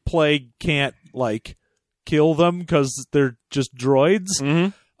Seed plague can't, like, kill them because they're just droids.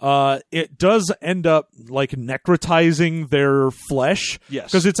 Mm-hmm. It does end up like necrotizing their flesh. Yes.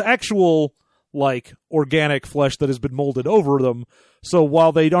 Because it's actual like organic flesh that has been molded over them. So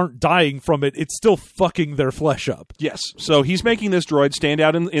while they aren't dying from it, it's still fucking their flesh up. Yes. So he's making this droid stand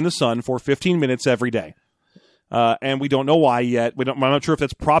out in the sun for 15 minutes every day. And we don't know why yet. I'm not sure if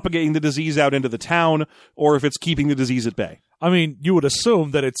that's propagating the disease out into the town or if it's keeping the disease at bay. I mean, you would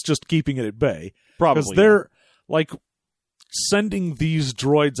assume that it's just keeping it at bay. Probably. Because they're like sending these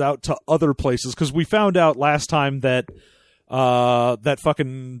droids out to other places, because we found out last time that that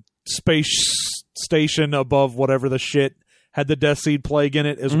fucking space station above whatever the shit had the Death Seed plague in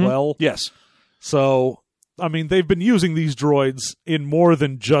it as well. Yes. So, I mean, they've been using these droids in more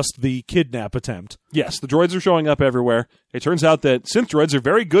than just the kidnap attempt. Yes, the droids are showing up everywhere. It turns out that synth droids are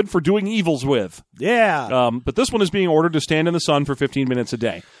very good for doing evils with. Yeah. But this one is being ordered to stand in the sun for 15 minutes a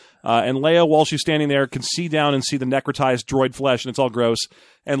day. And Leia, while she's standing there, can see down and see the necrotized droid flesh, and it's all gross.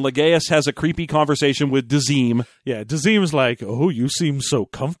 And Legaeus has a creepy conversation with Dazim. Yeah, Dazim's like, oh, you seem so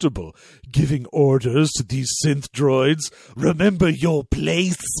comfortable giving orders to these synth droids. Remember your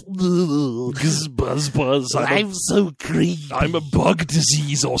place. Buzz. I'm so creepy. I'm a bug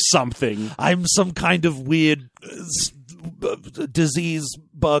disease or something. I'm some kind of weird disease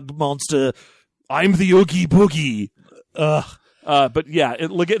bug monster. I'm the Oogie Boogie. Ugh. But yeah,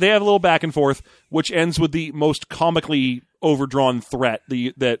 they have a little back and forth, which ends with the most comically overdrawn threat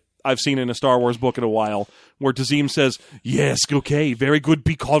that I've seen in a Star Wars book in a while, where Dazim says, yes, okay, very good,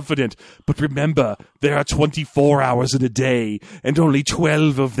 be confident, but remember, there are 24 hours in a day, and only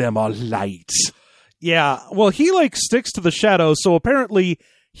 12 of them are light. Yeah, well, he, like, sticks to the shadows, so apparently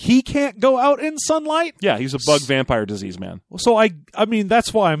he can't go out in sunlight? Yeah, he's a bug vampire disease man. So, I mean,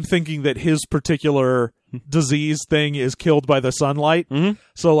 that's why I'm thinking that his particular disease thing is killed by the sunlight. Mm-hmm.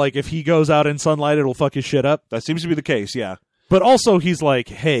 So, like, if he goes out in sunlight, it'll fuck his shit up. That seems to be the case, yeah. But also, he's like,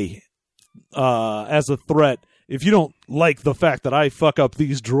 hey, as a threat, if you don't like the fact that I fuck up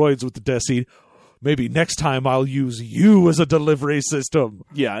these droids with the Death Seed, maybe next time I'll use you as a delivery system.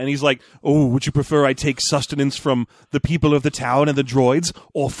 Yeah, and he's like, oh, would you prefer I take sustenance from the people of the town and the droids,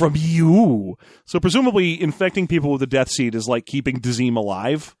 or from you? So presumably, infecting people with the Death Seed is like keeping Dazim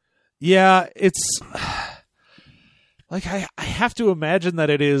alive. Yeah, it's... like, I have to imagine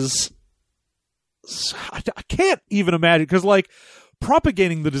that it is... I can't even imagine, because, like,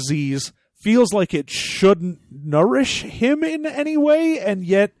 propagating the disease feels like it shouldn't nourish him in any way, and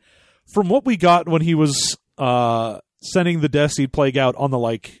yet, from what we got when he was sending the Death Seed plague out on the,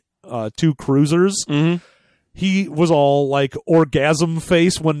 like, 2 cruisers, he was all like orgasm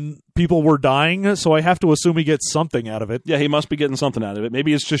face when people were dying, so I have to assume he gets something out of it. Yeah, he must be getting something out of it.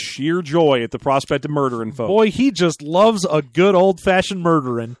 Maybe it's just sheer joy at the prospect of murdering folks. Boy, he just loves a good old-fashioned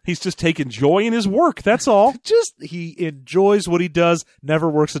murdering. He's just taking joy in his work, that's all. He enjoys what he does, never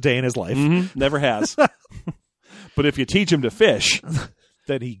works a day in his life. Mm-hmm. Never has. But if you teach him to fish...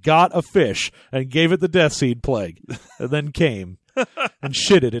 Then he got a fish and gave it the death seed plague, and then came and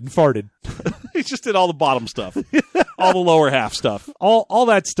shitted and farted. He just did all the bottom stuff. All the lower half stuff. All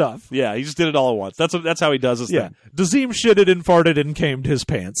that stuff. Yeah, he just did it all at once. That's how he does his thing. Dazim shitted and farted and camed his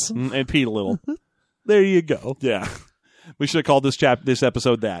pants. And peed a little. There you go. Yeah. We should have called this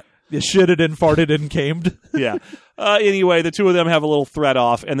episode that. You shitted and farted and camed. Yeah. Anyway, the two of them have a little thread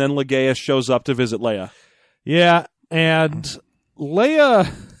off, and then Legaeus shows up to visit Leia. Yeah, and Leia's,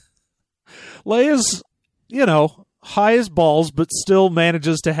 high as balls, but still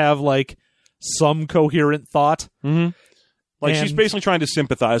manages to have, like, some coherent thought. Mm-hmm. Like, she's basically trying to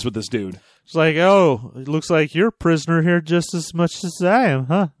sympathize with this dude. She's like, oh, it looks like you're a prisoner here just as much as I am,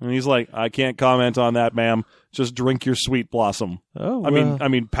 huh? And he's like, I can't comment on that, ma'am. Just drink your sweet blossom. Oh, I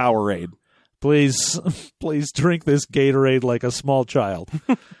mean, Powerade. Please drink this Gatorade like a small child.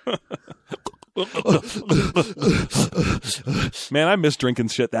 Man, I miss drinking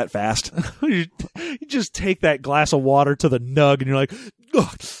shit that fast. You just take that glass of water to the nug and you're like,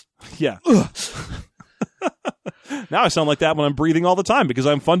 ugh. Yeah. Now I sound like that when I'm breathing all the time because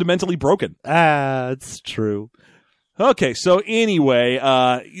I'm fundamentally broken. It's true. Okay, so anyway,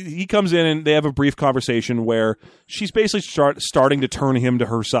 he comes in and they have a brief conversation where she's basically starting to turn him to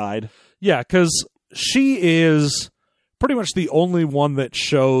her side. Yeah, because she is pretty much the only one that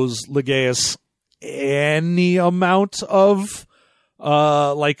shows Legaeus any amount of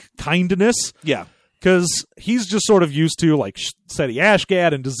kindness. Yeah. Because he's just sort of used to, like, Seti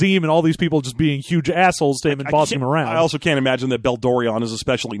Ashgad and Dazim and all these people just being huge assholes to him and bossing him around. I also can't imagine that Beldorion is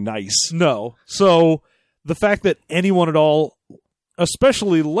especially nice. No. So the fact that anyone at all,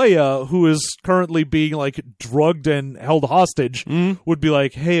 especially Leia, who is currently being, like, drugged and held hostage, would be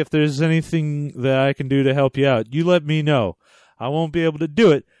like, hey, if there's anything that I can do to help you out, you let me know. I won't be able to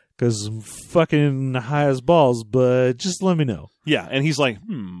do it because I'm fucking high as balls, but just let me know. Yeah, and he's like,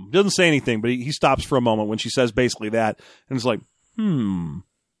 doesn't say anything, but he stops for a moment when she says basically that, and it's like,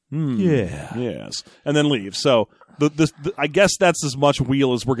 yeah. Yes, and then leaves. So I guess that's as much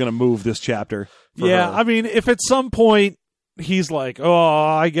wheel as we're going to move this chapter. Yeah, her. I mean, if at some point he's like, oh,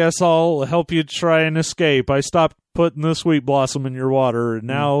 I guess I'll help you try and escape. I stopped putting the sweet blossom in your water, and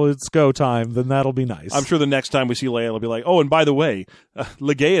now it's go time, then that'll be nice. I'm sure the next time we see Leia, it'll be like, oh, and by the way,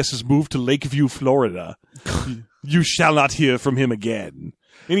 Legaeus has moved to Lakeview, Florida. You shall not hear from him again.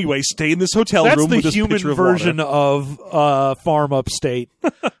 Anyway, stay in this hotel room with this human pitcher of version water. of Farm Upstate.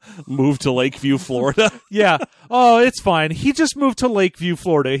 Move to Lakeview, Florida. Yeah. Oh, it's fine. He just moved to Lakeview,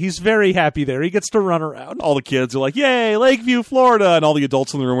 Florida. He's very happy there. He gets to run around. All the kids are like, yay, Lakeview, Florida. And all the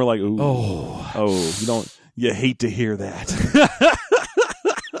adults in the room are like, you hate to hear that.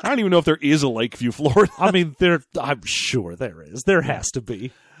 I don't even know if there is a Lakeview, Florida. I mean, I'm sure there is. There has to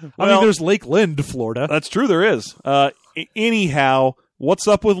be. Well, I mean, there's Lakeland, Florida. That's true, there is. Anyhow, what's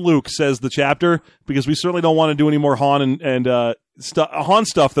up with Luke, says the chapter, because we certainly don't want to do any more Han and Han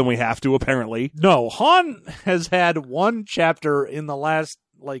stuff than we have to, apparently. No, Han has had one chapter in the last,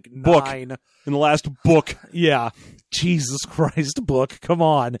 book. 9. In the last book. Yeah. Jesus Christ, book. Come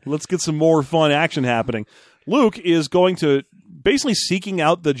on. Let's get some more fun action happening. Luke is going to basically seeking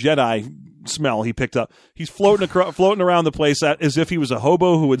out the Jedi smell he picked up. He's floating around the place as if he was a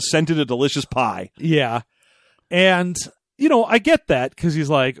hobo who had scented a delicious pie. Yeah. And, I get that because he's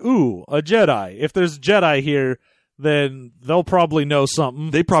like, ooh, a Jedi. If there's a Jedi here, then they'll probably know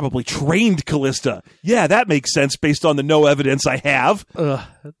something. They probably trained Callista. Yeah, that makes sense based on the no evidence I have.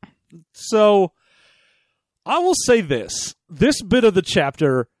 So, I will say this. This bit of the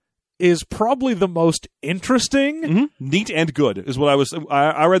chapter is probably the most interesting. Mm-hmm. Neat and good is what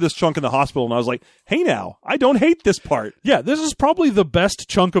I read this chunk in the hospital and I was like, hey now, I don't hate this part. Yeah, this is probably the best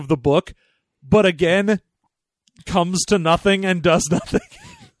chunk of the book, but again, comes to nothing and does nothing.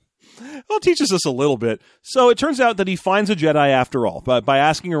 Well, it teaches us a little bit. So it turns out that he finds a Jedi after all, by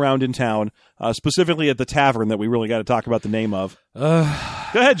asking around in town, specifically at the tavern that we really got to talk about the name of. Go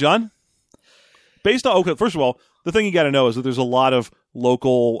ahead, John. First of all, the thing you got to know is that there's a lot of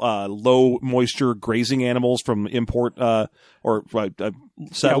local low moisture grazing animals from import settlers.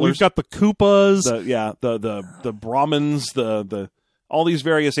 Yeah, we've got the Koopas, the Brahmins, the all these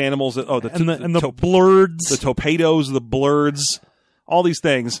various animals that the blurds, the torpedoes, the blurds, all these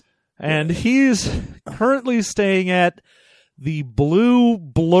things. And he's currently staying at the Blue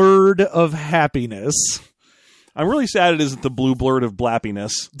Blurd of Happiness. I'm really sad it isn't the blue blurt of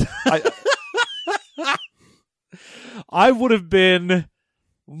blappiness. I would have been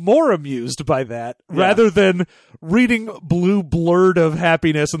more amused by that rather than reading blue blurred of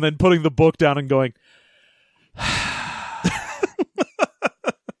happiness and then putting the book down and going,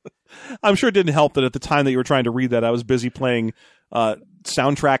 I'm sure it didn't help that at the time that you were trying to read that, I was busy playing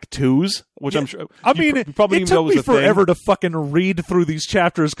Soundtrack 2s, which I'm sure. I mean, you probably it didn't know took was me a thing. forever to fucking read through these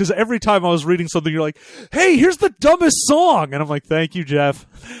chapters because every time I was reading something, you're like, "Hey, here's the dumbest song," and I'm like, "Thank you, Jeff."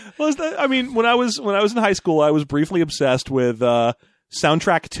 I mean, when I was in high school, I was briefly obsessed with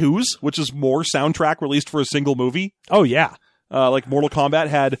Soundtrack 2s, which is more soundtrack released for a single movie. Oh yeah. Like Mortal Kombat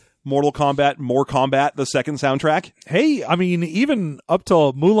had Mortal Kombat More Combat, the second soundtrack. Hey, I mean, even up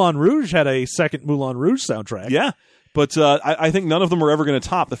till Moulin Rouge had a second Moulin Rouge soundtrack. Yeah. But I think none of them are ever going to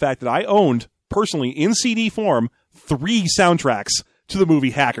top the fact that I owned, personally, in CD form, 3 soundtracks to the movie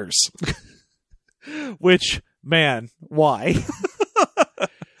Hackers. Which, man, why?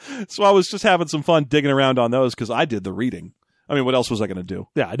 So I was just having some fun digging around on those because I did the reading. I mean, what else was I going to do?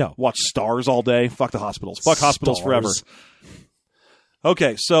 Yeah, I know. Watch Stars all day? Fuck the hospitals. Fuck hospitals Stars. forever.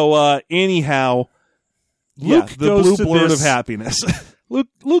 Okay, so anyhow, Luke the goes blue to blurt this- of happiness.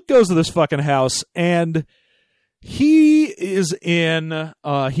 Luke goes to this fucking house and he is in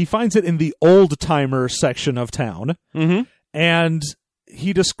he finds it in the old timer section of town. Mm-hmm. And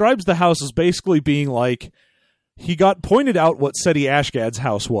he describes the house as basically being like he got pointed out what Seti Ashgad's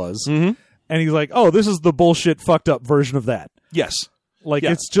house was. Mm-hmm. And he's like, "Oh, this is the bullshit fucked up version of that." Yes. Like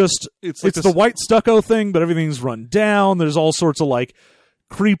Yeah. it's just It's like it's this- the white stucco thing, but everything's run down. There's all sorts of like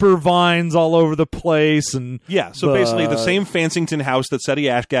creeper vines all over the place, and Yeah, so basically the same Fansington house that Seti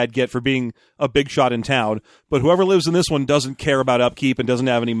Ashgad get for being a big shot in town, but whoever lives in this one doesn't care about upkeep and doesn't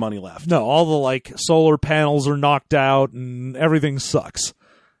have any money left. no, all the like solar panels are knocked out and everything sucks.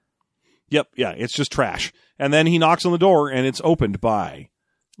 Yep, yeah, it's just trash. And then he knocks on the door and it's opened by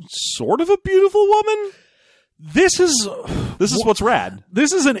sort of a beautiful woman. This is What's rad.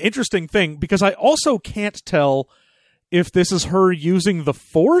 this is an interesting thing because I also can't tell if this is her using the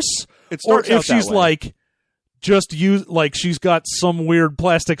Force It or starts out if she's that way. like just use like she's got some weird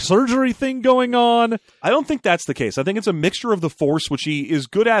plastic surgery thing going on. I don't think that's the case. I think it's a mixture of the Force, which he is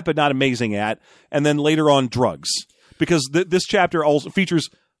good at but not amazing at, and then later on drugs. Because this chapter also features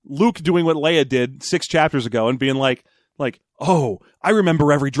Luke doing what Leia did 6 chapters ago and being like, oh, I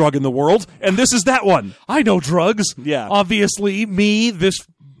remember every drug in the world, and this is that one. I know drugs. Yeah. Obviously, me,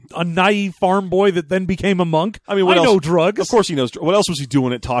 a naive farm boy that then became a monk. I mean, what I else? know drugs. Of course he knows. What else was he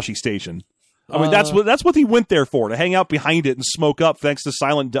doing at Toshi Station? I mean, that's what he went there for, to hang out behind it and smoke up thanks to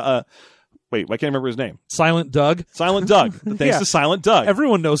Silent wait, I can't remember his name. Silent Doug. Silent Doug. Thanks Yeah. to Silent Doug.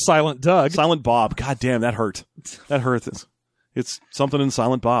 Everyone knows Silent Doug. Silent Bob. God damn, that hurt. That hurt. It's something in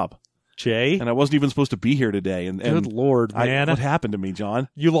Silent Bob. Jay. And I wasn't even supposed to be here today. And Good Lord, man. What happened to me, John?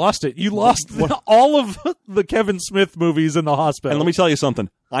 You lost it. You lost all of the Kevin Smith movies in the hospital. And let me tell you something.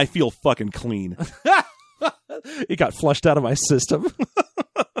 I feel fucking clean. It got flushed out of my system.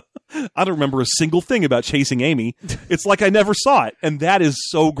 I don't remember a single thing about Chasing Amy. It's like I never saw it. And that is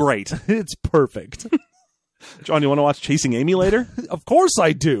so great. It's perfect. John, you want to watch Chasing Amy later? Of course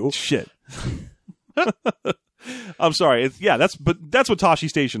I do. Shit. I'm sorry. That's what Toshi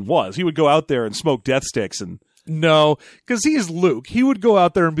Station was. He would go out there and smoke death sticks and No, because he's Luke. He would go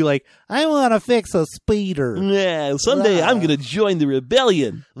out there and be like, "I want to fix a speeder." yeah, someday I'm gonna join the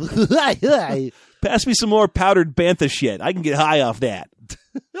rebellion. Pass me some more powdered bantha shit. I can get high off that.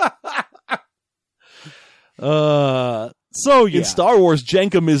 So yeah. In Star Wars,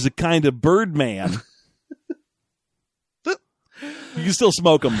 Jenkum is a kind of bird man. You can still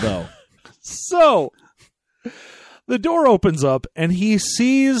smoke them though. So the door opens up and he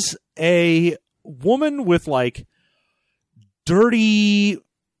sees a woman with like dirty,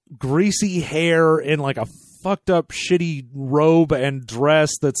 greasy hair in like a fucked up, shitty robe and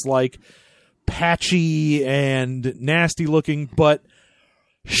dress that's like patchy and nasty looking, but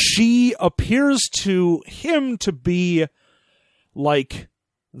she appears to him to be like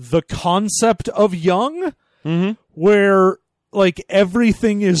the concept of young, where like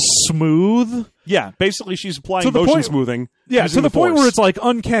everything is smooth. Yeah, basically she's applying To the motion point- smoothing. Yeah, using to the point Force. where it's like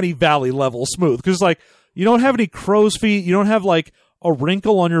uncanny valley level smooth. Because like you don't have any crow's feet, you don't have like a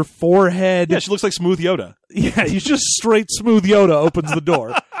wrinkle on your forehead. Yeah, she looks like Smooth Yoda. Yeah, you just straight smooth Yoda opens the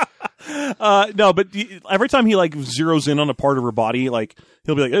door. No, but every time he like zeroes in on a part of her body, like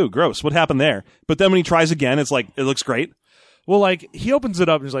he'll be like, "Oh, gross! What happened there?" But then when he tries again, it's like it looks great. Well, like he opens it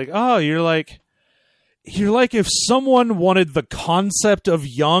up and he's like, "Oh, you're like if someone wanted the concept of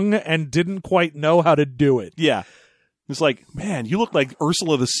young and didn't quite know how to do it." Yeah, It's like, man, you look like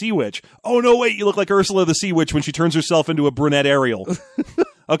Ursula the Sea Witch. Oh, no, wait, you look like Ursula the Sea Witch when she turns herself into a brunette Ariel.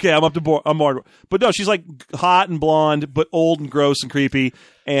 Okay, I'm up to board. I'm bored. But no, she's like hot and blonde, but old and gross and creepy.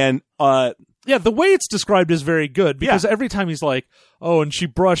 And yeah, the way it's described is very good because every time he's like, oh, and she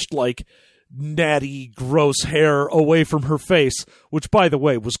brushed like natty, gross hair away from her face, which, by the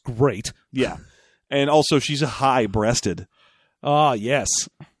way, was great. yeah. And also, she's high-breasted. Ah, yes.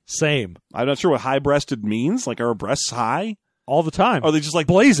 Same. I'm not sure what high-breasted means. Like, are her breasts high? All the time. Or are they just like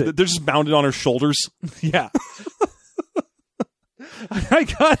blaze it? They're just mounted on her shoulders. Yeah.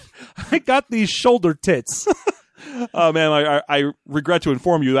 I got these shoulder tits. Oh man, I regret to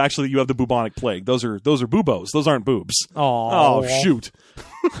inform you. Actually, you have the bubonic plague. Those are boobos. Those aren't boobs. Oh shoot.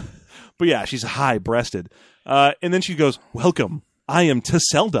 But yeah, she's high-breasted. And then she goes, "Welcome. I am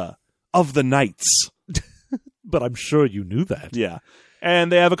Tesselda of the Knights." But I'm sure you knew that. Yeah.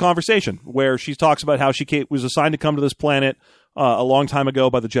 And they have a conversation where she talks about how she was assigned to come to this planet a long time ago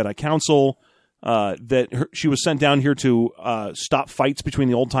by the Jedi Council. She was sent down here to stop fights between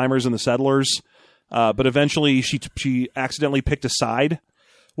the old-timers and the settlers. But eventually she accidentally picked a side.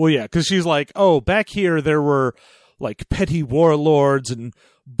 Well, yeah, because she's like, oh, back here there were like petty warlords and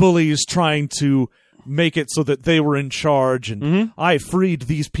bullies trying to make it so that they were in charge, and I freed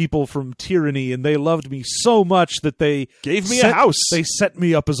these people from tyranny, and they loved me so much that they gave me a house. They set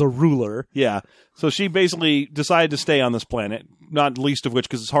me up as a ruler. Yeah. So she basically decided to stay on this planet, not least of which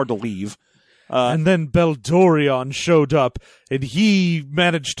because it's hard to leave. And then Beldorion showed up, and he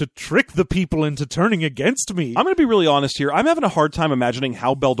managed to trick the people into turning against me. I'm going to be really honest here. I'm having a hard time imagining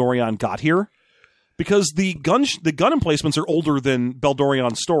how Beldorion got here. Because the gun emplacements are older than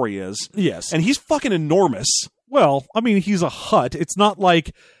Beldorion's story is. Yes. And he's fucking enormous. Well, I mean, he's a hut. It's not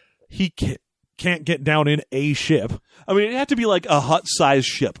like he can't get down in a ship. I mean, it had to be like a hut-sized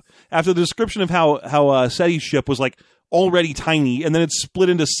ship. After the description of how Seti's ship was like already tiny, and then it split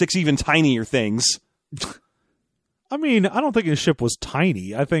into 6 even tinier things. I mean, I don't think his ship was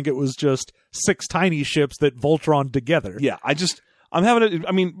tiny. I think it was just 6 tiny ships that Voltron together. Yeah, I'm having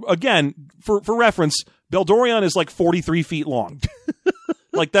I mean, again, for reference, Beldorion is like 43 feet long.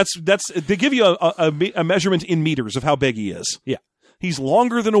 Like that's they give you a measurement in meters of how big he is. Yeah. He's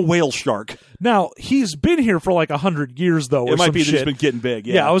longer than a whale shark. Now, he's been here for like 100 years, though. It might be that he's been getting big.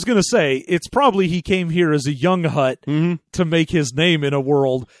 Yeah, I was going to say, it's probably he came here as a young hut to make his name in a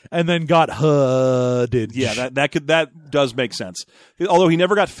world and then got hudded. Yeah, that does make sense. Although he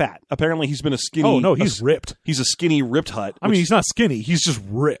never got fat. Apparently he's been a skinny... Oh, no, he's ripped. He's a skinny, ripped hut. I mean, he's not skinny. He's just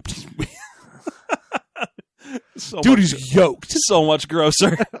ripped. Dude, he's yoked. So much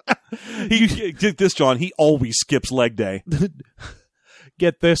grosser. Get this, John. He always skips leg day.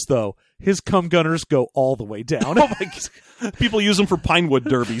 Get this, though. His cum gunners go all the way down. Oh my God. People use them for Pinewood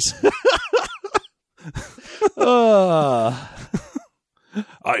derbies. I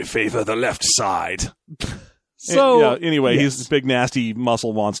favor the left side. So, anyway, yes. He's this big, nasty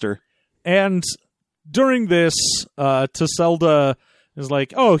muscle monster. And during this, Tesselda is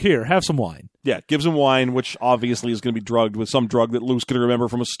like, oh, here, have some wine. Yeah, gives him wine, which obviously is going to be drugged with some drug that Luke's going to remember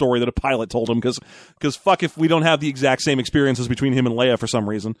from a story that a pilot told him, because fuck if we don't have the exact same experiences between him and Leia for some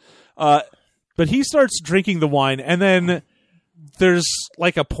reason. But he starts drinking the wine, and then there's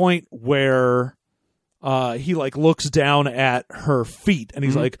like a point where he like looks down at her feet, and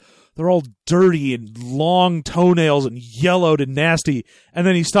he's like, they're all dirty and long toenails and yellowed and nasty. And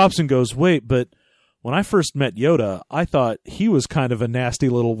then he stops and goes, wait, but when I first met Yoda, I thought he was kind of a nasty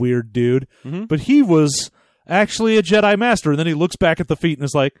little weird dude, but he was actually a Jedi Master. And then he looks back at the feet and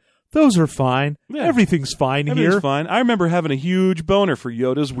is like, those are fine. Yeah. Everything's fine here. Everything's fine. I remember having a huge boner for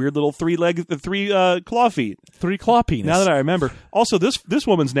Yoda's weird little three claw feet. 3 claw penis. Now that I remember. Also, this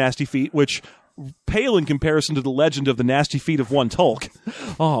woman's nasty feet, which pale in comparison to the legend of the nasty feet of one Tulk.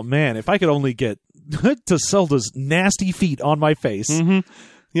 Oh, man, if I could only get Tesselda's nasty feet on my face.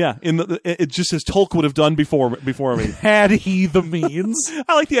 Yeah, it just as Tulk would have done before me. Had he the means.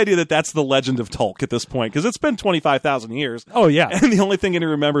 I like the idea that that's the legend of Tulk at this point, because it's been 25,000 years. Oh, yeah. And the only thing he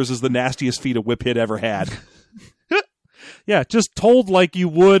remembers is the nastiest feet a Whiphid ever had. Yeah, just told like you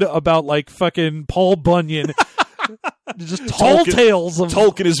would about like fucking Paul Bunyan. Just tall tales of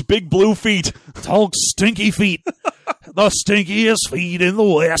Tulk and his big blue feet. Tulk's stinky feet. The stinkiest feet in the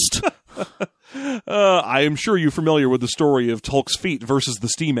West. I am sure you're familiar with the story of Tulk's feet versus the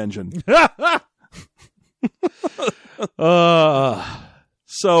steam engine.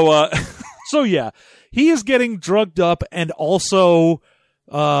 So yeah, he is getting drugged up and also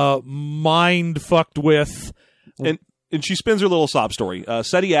mind fucked with. And she spins her little sob story.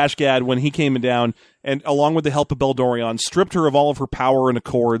 Seti Ashgad, when he came down, and along with the help of Beldorion, stripped her of all of her power and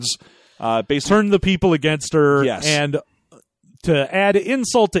accords, Basically, turn the people against her, Yes. and to add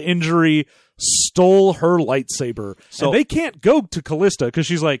insult to injury, stole her lightsaber. So- And they can't go to Callista because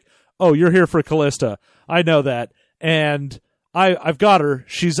she's like, "Oh, you're here for Callista. I know that, and I've got her.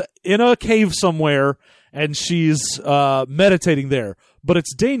 She's in a cave somewhere, and she's meditating there. But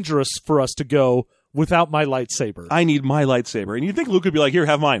it's dangerous for us to go without my lightsaber. I need my lightsaber. And you'd think Luke would be like, here,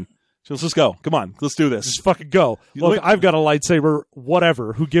 have mine. So let's just go. Come on, let's do this. Just fucking go. Look, I've got a lightsaber.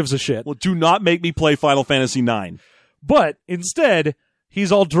 Whatever. Who gives a shit?" Well, do not make me play Final Fantasy IX. But instead,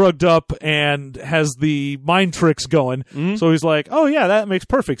 he's all drugged up and has the mind tricks going. So he's like, "Oh yeah, that makes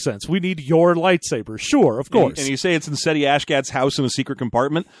perfect sense. We need your lightsaber. Sure, of course. And you say it's in Seti Ashgad's house in a secret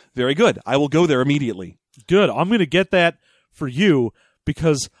compartment. Very good. I will go there immediately. Good. I'm going to get that for you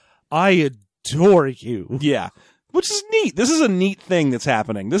because I adore you." Yeah. Which is neat. This is a neat thing that's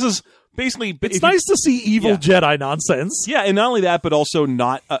happening. This is basically... It's nice to see evil Jedi nonsense. Yeah, and not only that, but also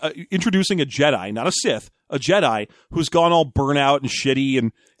not introducing a Jedi, not a Sith, a Jedi who's gone all burnout and shitty,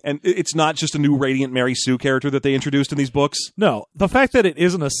 and it's not just a new Radiant Mary Sue character that they introduced in these books. No, the fact that it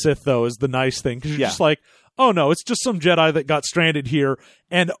isn't a Sith, though, is the nice thing. Because you're just like, oh no, it's just some Jedi that got stranded here,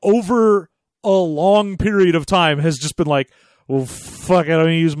 and over a long period of time has just been like, well, fuck it, I'm going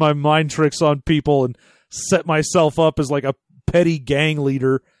to use my mind tricks on people and set myself up as like a petty gang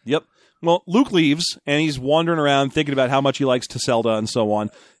leader. Yep. Well, Luke leaves, and he's wandering around thinking about how much he likes Tesselda and so on.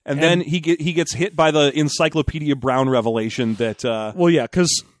 And then he gets hit by the Encyclopedia Brown revelation that... Well, yeah,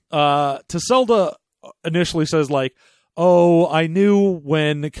 because Tesselda initially says, like, "Oh, I knew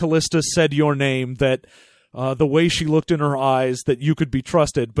when Callista said your name that the way she looked in her eyes that you could be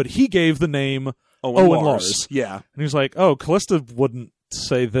trusted," but he gave the name Owen Lars. Yeah. And he's like, "Oh, Callista wouldn't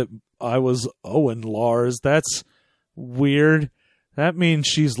say that I was Owen Lars. That's weird. That means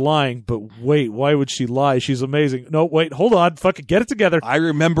she's lying. But wait, why would she lie? She's amazing. No, wait, hold on. Fucking get it together. I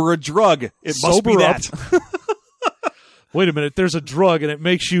remember a drug. It must be Sober up. that. Wait a minute. There's a drug, and it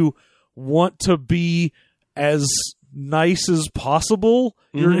makes you want to be as nice as possible.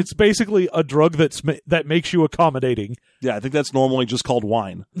 It's basically a drug that makes you accommodating." Yeah, I think that's normally just called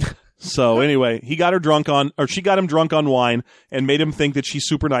wine. So anyway, she got him drunk on wine and made him think that she's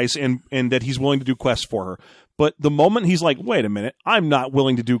super nice and that he's willing to do quests for her. But the moment he's like, wait a minute, I'm not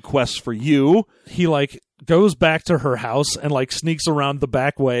willing to do quests for you. He like goes back to her house and like sneaks around the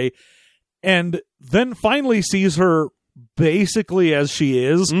back way and then finally sees her basically as she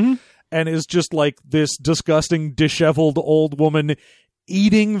is and is just like this disgusting, disheveled old woman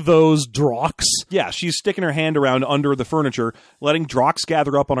eating those Drox. Yeah, she's sticking her hand around under the furniture, letting Drox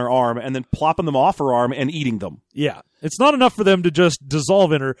gather up on her arm, and then plopping them off her arm and eating them. Yeah. It's not enough for them to just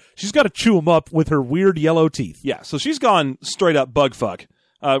dissolve in her. She's got to chew them up with her weird yellow teeth. Yeah, so she's gone straight up bug fuck.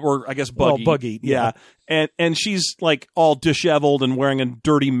 Or I guess bug eat. Bug eat, yeah. And she's like all disheveled and wearing a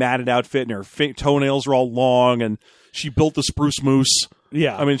dirty matted outfit, and her toenails are all long, and she built the spruce moose.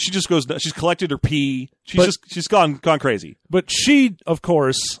 Yeah. I mean, she just goes. She's collected her pee. She's gone crazy. But she, of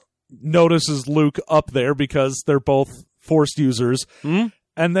course, notices Luke up there because they're both Force users.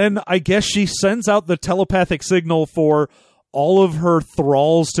 And then I guess she sends out the telepathic signal for all of her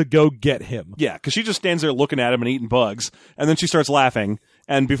thralls to go get him. Yeah, because she just stands there looking at him and eating bugs, and then she starts laughing,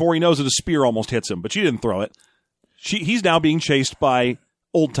 and before he knows it, a spear almost hits him, but she didn't throw it. He's now being chased by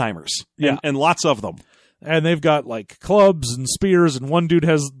old timers, and lots of them. And they've got like clubs and spears, and one dude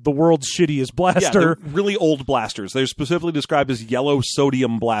has the world's shittiest blaster. Yeah, they're really old blasters. They're specifically described as yellow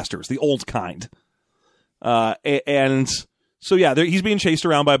sodium blasters, the old kind. And so yeah, he's being chased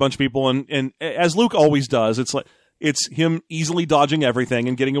around by a bunch of people, and as Luke always does, it's him easily dodging everything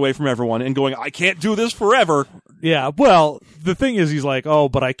and getting away from everyone and going, I can't do this forever. Yeah, well, the thing is, he's like, oh,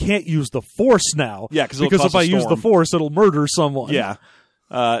 but I can't use the Force now. Yeah, because if I use the Force, it'll murder someone. Yeah.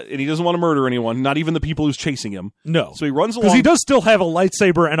 And he doesn't want to murder anyone, not even the people who's chasing him. No. So he runs along. Because he does still have a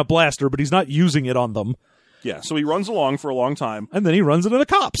lightsaber and a blaster, but he's not using it on them. Yeah, so he runs along for a long time. And then he runs into the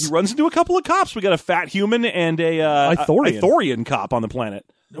cops. He runs into a couple of cops. We got a fat human and a Ithorian cop on the planet.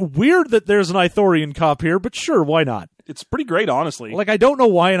 Weird that there's an Ithorian cop here, but sure, why not? It's pretty great, honestly. Like, I don't know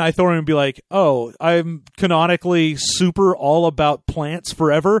why an Ithorian would be like, oh, I'm canonically super all about plants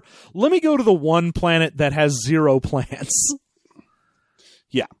forever. Let me go to the one planet that has 0 plants.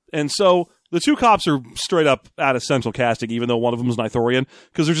 Yeah, and so the two cops are straight up out of central casting, even though one of them is an Ithorian,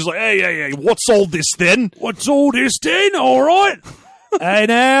 because they're just like, hey, what's all this then? What's all this then? All right. Hey,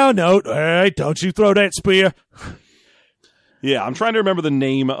 now, no, hey, don't you throw that spear. Yeah, I'm trying to remember the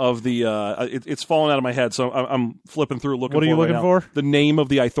name of the... it's fallen out of my head, so I'm flipping through looking for it. What are you looking for? The name of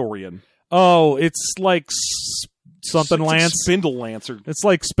the Ithorian. Oh, it's like something It's like Lance. Spindle Lance or It's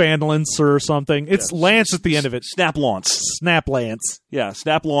like Spandlance or something. It's Lance at the end of it. Snap Lance. Snap Lance. Yeah,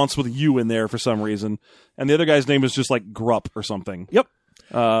 Snap Lance with a U in there for some reason. And the other guy's name is just like Grupp or something. Yep.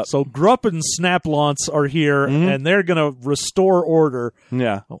 So Grupp and Snap Lance are here, and they're going to restore order.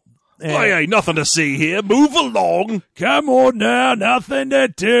 Yeah. And, Ain't nothing to see here. Move along. come on now, nothing to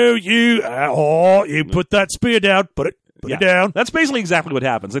do. You put that spear down. Put it down. That's basically exactly what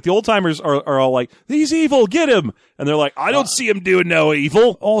happens. Like the old timers are all like, "He's evil, get him," and they're like, "I don't see him doing no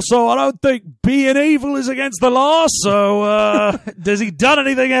evil." Also, I don't think being evil is against the law, so does he done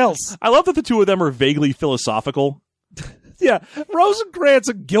anything else? I love that the two of them are vaguely philosophical. Yeah, Rosencrantz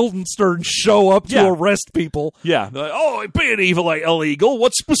and Guildenstern show up to Yeah. arrest people. Yeah, they're like, "Oh, being evil ain't illegal.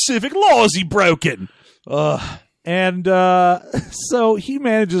 What specific law has he broken?" And so he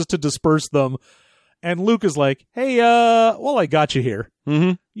manages to disperse them, and Luke is like, "Hey, well, I got you here.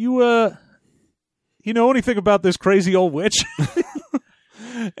 Mm-hmm. You know anything about this crazy old witch?"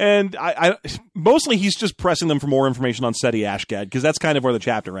 And I mostly he's just pressing them for more information on Seti Ashgad because that's kind of where the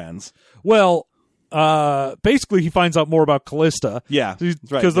chapter ends. Well, basically he finds out more about Callista. Yeah,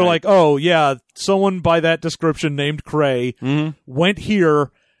 Because they're like, oh, yeah, someone by that description named Cray went here,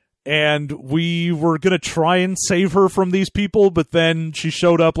 and we were going to try and save her from these people, but then she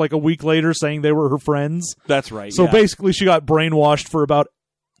showed up like a week later saying they were her friends. that's right. So yeah. basically she got brainwashed for about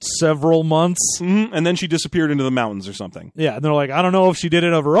several months. And then she disappeared into the mountains or something. Yeah, and they're like, I don't know if she did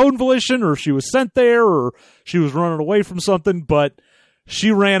it of her own volition or if she was sent there or she was running away from something, but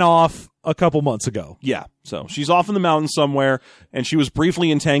she ran off a couple months ago. Yeah, so she's off in the mountains somewhere, and she was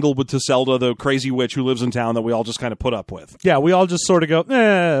briefly entangled with Tesselda, the crazy witch who lives in town that we all just kind of put up with. Yeah, we all just sort of go,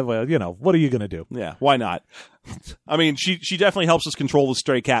 well, you know, what are you going to do? Yeah, why not? I mean, she definitely helps us control the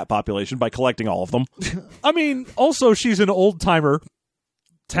stray cat population by collecting all of them. I mean, also, she's an old-timer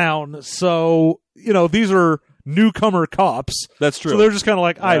town, so, you know, these are newcomer cops. That's true. So they're just kind of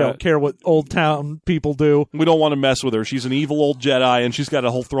like, I don't care what old town people do. We don't want to mess with her. She's an evil old Jedi, and she's got a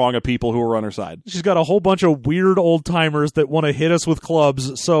whole throng of people who are on her side. She's got a whole bunch of weird old-timers that want to hit us with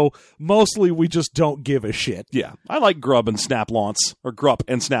clubs, so mostly we just don't give a shit. Yeah, I like Grubb and Snap Lance, or Grupp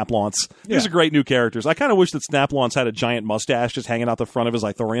and Snap Lance. These Yeah. are great new characters. I kind of wish that Snap Lance had a giant mustache just hanging out the front of his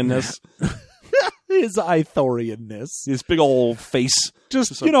Ithorianness. His Ithorianness. His big old face.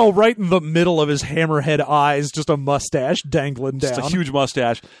 Just, you know, right in the middle of his hammerhead eyes, just a mustache dangling down. Just a huge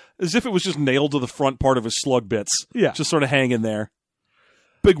mustache. As if it was just nailed to the front part of his slug bits. Yeah. Just sort of hanging there.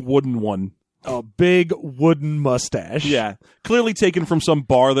 Big wooden one. A big wooden mustache. Yeah. Clearly taken from some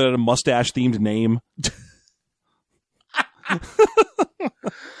bar that had a mustache-themed name.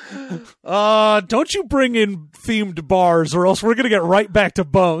 Don't you bring in themed bars or else we're going to get right back to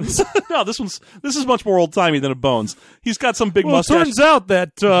Bones. No, this is much more old-timey than a Bones. He's got some big Well, it mustache. turns out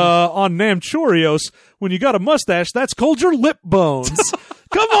that on Namchorios, when you got a mustache, that's called your lip bones.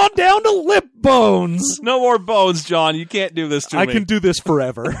 Come on down to lip bones. No more Bones, John. You can't do this to me. I can do this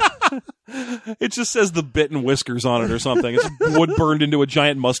forever. It just says the bit and whiskers on it or something. It's wood burned into a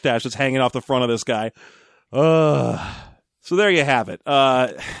giant mustache that's hanging off the front of this guy. So there you have it.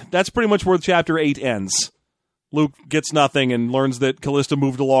 That's pretty much where chapter 8 ends. Luke gets nothing and learns that Callista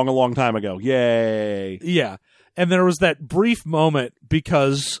moved along a long time ago. Yay. Yeah. And there was that brief moment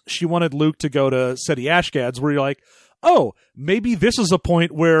because she wanted Luke to go to Seti Ashgad's where you're like, oh, maybe this is a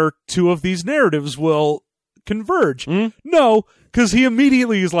point where two of these narratives will converge. No, because he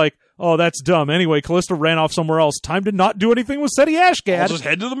immediately is like, oh, that's dumb. Anyway, Callista ran off somewhere else. Time to not do anything with Seti Ashgad. I'll just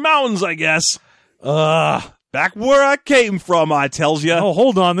head to the mountains, I guess. Back where I came from, I tells ya. Oh,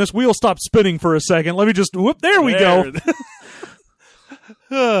 hold on. This wheel stopped spinning for a second. Let me just, whoop, there we go.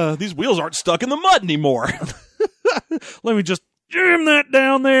 These wheels aren't stuck in the mud anymore. Let me just jam that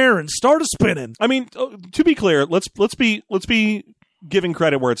down there and start a spinning. I mean, to be clear, let's be giving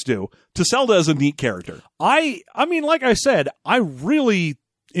credit where it's due. Tesselda is a neat character. I mean, like I said, I really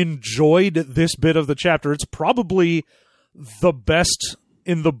enjoyed this bit of the chapter. It's probably the best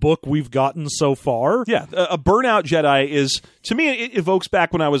in the book we've gotten so far. Yeah, a burnout Jedi is, to me, it evokes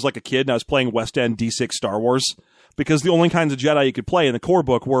back when I was like a kid and I was playing West End D6 Star Wars, because the only kinds of Jedi you could play in the core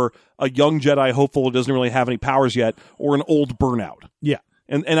book were a young Jedi hopeful who doesn't really have any powers yet, or an old burnout. Yeah.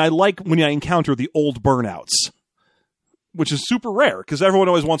 And I like when I encounter the old burnouts, which is super rare, because everyone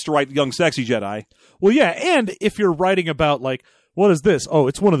always wants to write young sexy Jedi. Well, yeah, and if you're writing about, like, what is this? Oh,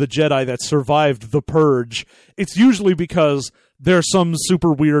 it's one of the Jedi that survived the Purge. It's usually because they're some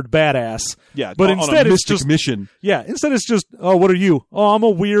super weird badass. Yeah, but on instead a it's mystic just mission. Yeah, instead it's just, oh, what are you? Oh, I'm a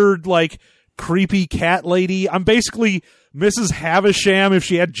weird, like, creepy cat lady. I'm basically Mrs. Havisham if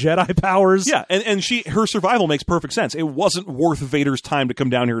she had Jedi powers. Yeah, and her survival makes perfect sense. It wasn't worth Vader's time to come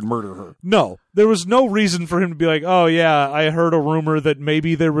down here and murder her. No, there was no reason for him to be like, oh yeah, I heard a rumor that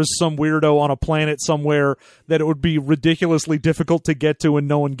maybe there was some weirdo on a planet somewhere that it would be ridiculously difficult to get to and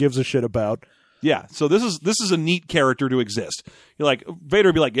no one gives a shit about. Yeah, so this is a neat character to exist. You're like, Vader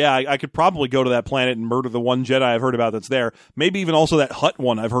would be like, yeah, I could probably go to that planet and murder the one Jedi I've heard about that's there. Maybe even also that Hutt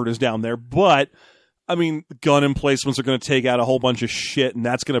one I've heard is down there. But, I mean, gun emplacements are going to take out a whole bunch of shit, and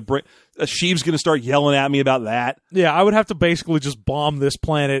that's going to bring... Sheev's going to start yelling at me about that. Yeah, I would have to basically just bomb this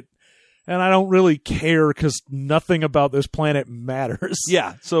planet, and I don't really care because nothing about this planet matters.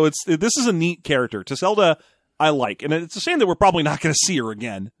 Yeah, so this is a neat character. Tiselda... I like. And it's a shame that we're probably not going to see her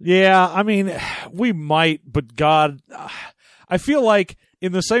again. Yeah, I mean, we might, but God, I feel like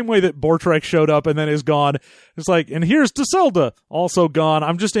in the same way that Bortrek showed up and then is gone, it's like, and here's Tiselda, also gone.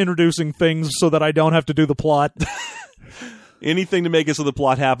 I'm just introducing things so that I don't have to do the plot. Anything to make it so the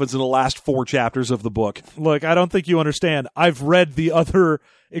plot happens in the last 4 chapters of the book. Look, I don't think you understand. I've read the other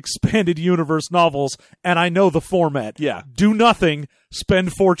expanded universe novels, and I know the format. Yeah. Do nothing,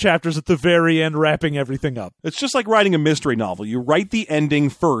 spend 4 chapters at the very end wrapping everything up. It's just like writing a mystery novel. You write the ending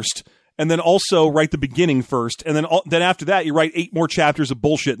first, and then also write the beginning first, and then after that, you write 8 more chapters of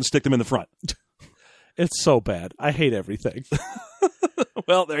bullshit and stick them in the front. It's so bad. I hate everything.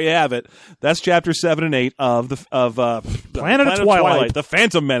 Well, there you have it. That's chapter 7 and 8 of Planet of Twilight. The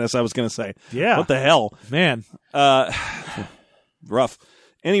Phantom Menace, I was going to say. Yeah. What the hell? Man. Rough.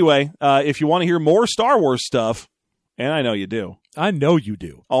 Anyway, if you want to hear more Star Wars stuff, and I know you do, I know you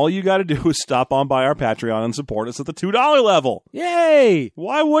do. all you got to do is stop on by our Patreon and support us at the $2 level. Yay!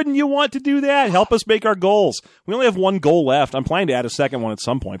 Why wouldn't you want to do that? Help us make our goals. We only have 1 goal left. I'm planning to add a second one at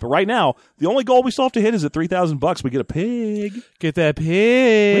some point. But right now, the only goal we still have to hit is at $3,000. We get a pig. Get that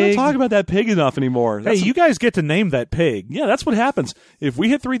pig. We don't talk about that pig enough anymore. Hey, you guys get to name that pig. Yeah, that's what happens. If we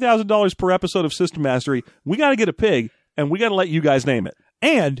hit $3,000 per episode of System Mastery, we got to get a pig, and we got to let you guys name it.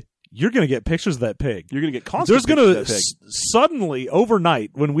 And you're going to get pictures of that pig. You're going to get constant There's pictures going of that pig. Suddenly,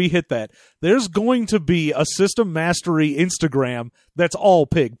 overnight, when we hit that, there's going to be a System Mastery Instagram that's all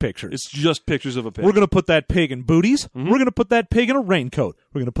pig pictures. It's just pictures of a pig. We're going to put that pig in booties. Mm-hmm. We're going to put that pig in a raincoat.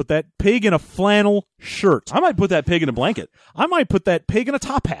 We're going to put that pig in a flannel shirt. I might put that pig in a blanket. I might put that pig in a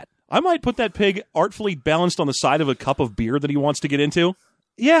top hat. I might put that pig artfully balanced on the side of a cup of beer that he wants to get into.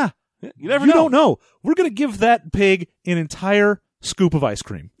 Yeah. You never You know. don't know. We're going to give that pig an entire scoop of ice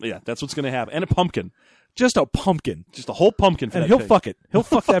cream. Yeah, that's what's going to happen. And a pumpkin. Just a pumpkin. Just a whole pumpkin for And that he'll pig. fuck it. He'll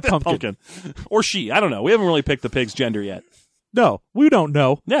fuck that pumpkin. Or she. I don't know. We haven't really picked the pig's gender yet. No, we don't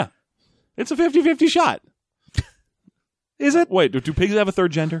know. Yeah. It's a 50-50 shot. Is it? Wait, do pigs have a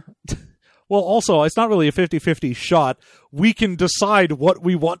third gender? Well, also, it's not really a 50-50 shot. We can decide what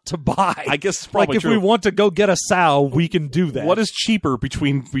we want to buy. I guess it's probably like if true. we want to go get a sow, we can do that. What is cheaper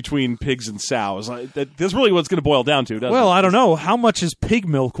between pigs and sows? That's really what it's going to boil down to, doesn't Well, it? I don't know. How much is pig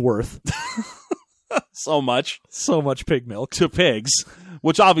milk worth? So much So much pig milk. to pigs,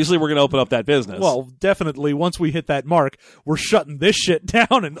 which obviously we're going to open up that business. Well, definitely, once we hit that mark, we're shutting this shit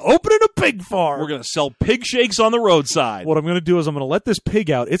down and opening a pig farm. we're going to sell pig shakes on the roadside. What I'm going to do is I'm going to let this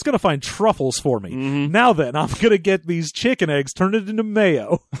pig out. It's going to find truffles for me. Mm-hmm. Now then, I'm going to get these chicken eggs, turn it into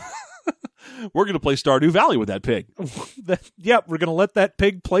mayo. We're going to play Stardew Valley with that pig. Yep, we're going to let that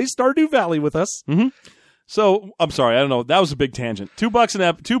pig play Stardew Valley with us. So, I'm sorry, I don't know. That was a big tangent.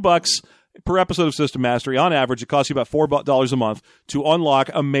 $2 per episode of System Mastery. On average, it costs you about $4 a month to unlock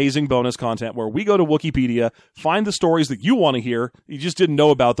amazing bonus content where we go to Wikipedia, find the stories that you want to hear, you just didn't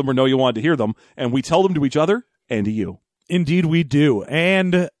know about them or know you wanted to hear them, and we tell them to each other and to you. Indeed, we do.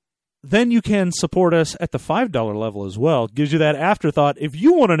 And then you can support us at the $5 level as well. It gives you that afterthought. If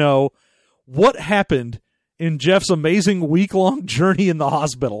you want to know what happened in Jeff's amazing week-long journey in the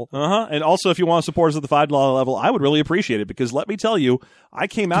hospital. And also, if you want to support us at the $5 level, I would really appreciate it because let me tell you, I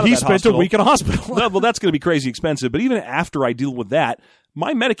came out of He that spent hospital. a week in a hospital. Well, that's going to be crazy expensive, but even after I deal with that,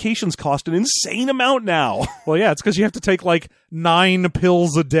 my medications cost an insane amount now. Well, yeah, it's because you have to take like 9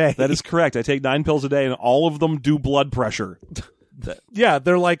 pills a day. That is correct. I take 9 pills a day, and all of them do blood pressure. Yeah,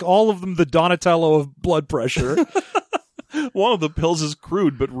 they're like all of them the Donatello of blood pressure. One of the pills is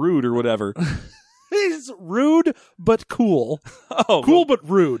crude but rude or whatever. He's rude but cool. Oh, Cool but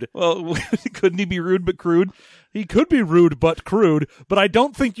rude. well, couldn't he be rude but crude? He could be rude but crude, but I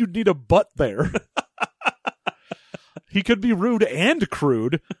don't think you'd need a but there. He could be rude and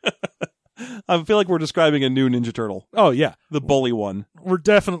crude. I feel like we're describing a new Ninja Turtle, Oh, yeah. the bully one. We're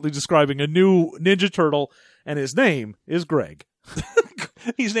definitely describing a new Ninja Turtle, and his name is Greg.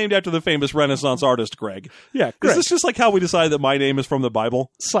 He's named after the famous Renaissance artist Greg. Yeah, Greg. Is this just like how we decided that my name is from the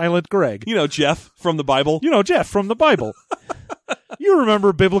Bible? Silent Greg. You know, Jeff from the Bible. You know Jeff from the Bible. You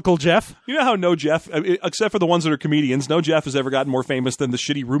remember biblical Jeff? You know how no Jeff, except for the ones that are comedians, no Jeff has ever gotten more famous than the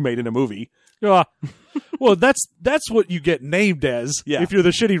shitty roommate in a movie. Well, that's what you get named as. Yeah. If you're the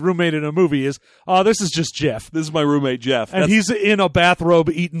shitty roommate in a movie is, this is just Jeff. This is my roommate, Jeff. And he's in a bathrobe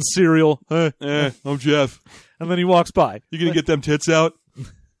eating cereal. I'm Jeff. And then he walks by. You gonna get them tits out?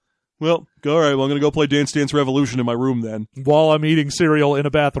 Well, all right, well, I'm gonna go play Dance Dance Revolution in my room then. While I'm eating cereal in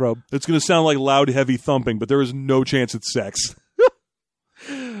a bathrobe. It's gonna sound like loud, heavy thumping, but there is no chance it's sex.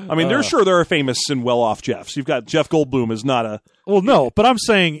 I mean, there are famous and well-off Jeffs. You've got Jeff Goldblum is not a... Well, no, but I'm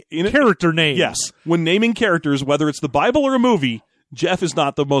saying character names. Yes. When naming characters, whether it's the Bible or a movie, Jeff is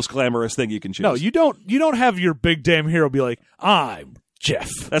not the most glamorous thing you can choose. No, you don't have your big damn hero be like, I'm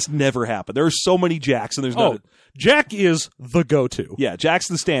Jeff. That's never happened. There are so many Jacks, and there's not... Jack is the go-to. Yeah, Jack's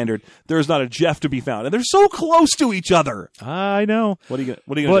the standard. There is not a Jeff to be found, and they're so close to each other. I know. What are you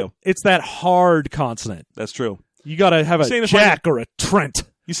gonna do? It's that hard consonant. That's true. You got to have a Jack or a Trent.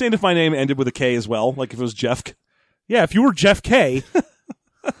 You saying if my name ended with a K as well, like if it was Jeff? Yeah, if you were Jeff K,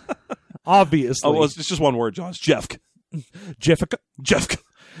 obviously. Oh, well, it's just one word, John. It's Jeff. Jeffica. Jeff.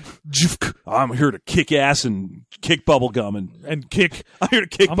 I'm here to kick ass and kick bubblegum and kick. I'm here to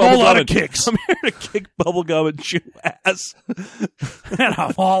kick bubblegum. I'm all out of kicks. I'm here to kick bubblegum and chew ass. And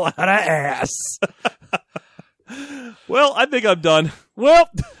I'm all out of ass. Well, I think I'm done. Well,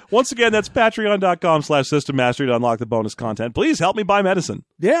 once again, that's patreon.com/systemmastery to unlock the bonus content. Please help me buy medicine.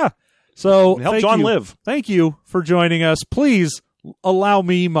 Yeah. So help John live. Thank you for joining us. Please allow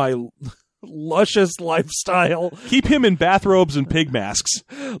me my luscious lifestyle. Keep him in bathrobes and pig masks.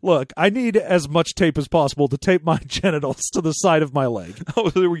 Look, I need as much tape as possible to tape my genitals to the side of my leg. Oh,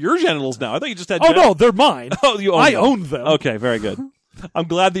 they were your genitals now. I thought you just had no, they're mine. Oh, you own I them. own them. Okay, very good. I'm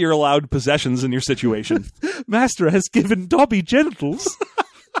glad that you're allowed possessions in your situation. Master has given Dobby genitals.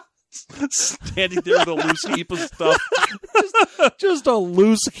 Standing there with a loose heap of stuff. just a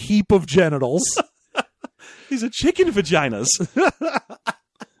loose heap of genitals. These are chicken vaginas.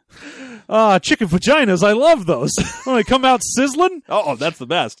 Chicken vaginas. I love those. When they come out sizzling. Oh, that's the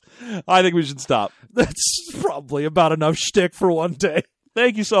best. I think we should stop. That's probably about enough shtick for one day.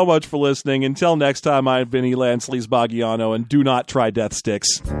 Thank you so much for listening. Until next time, I've been Elan Sleaze Bagiano, and do not try death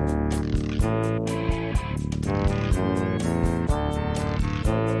sticks.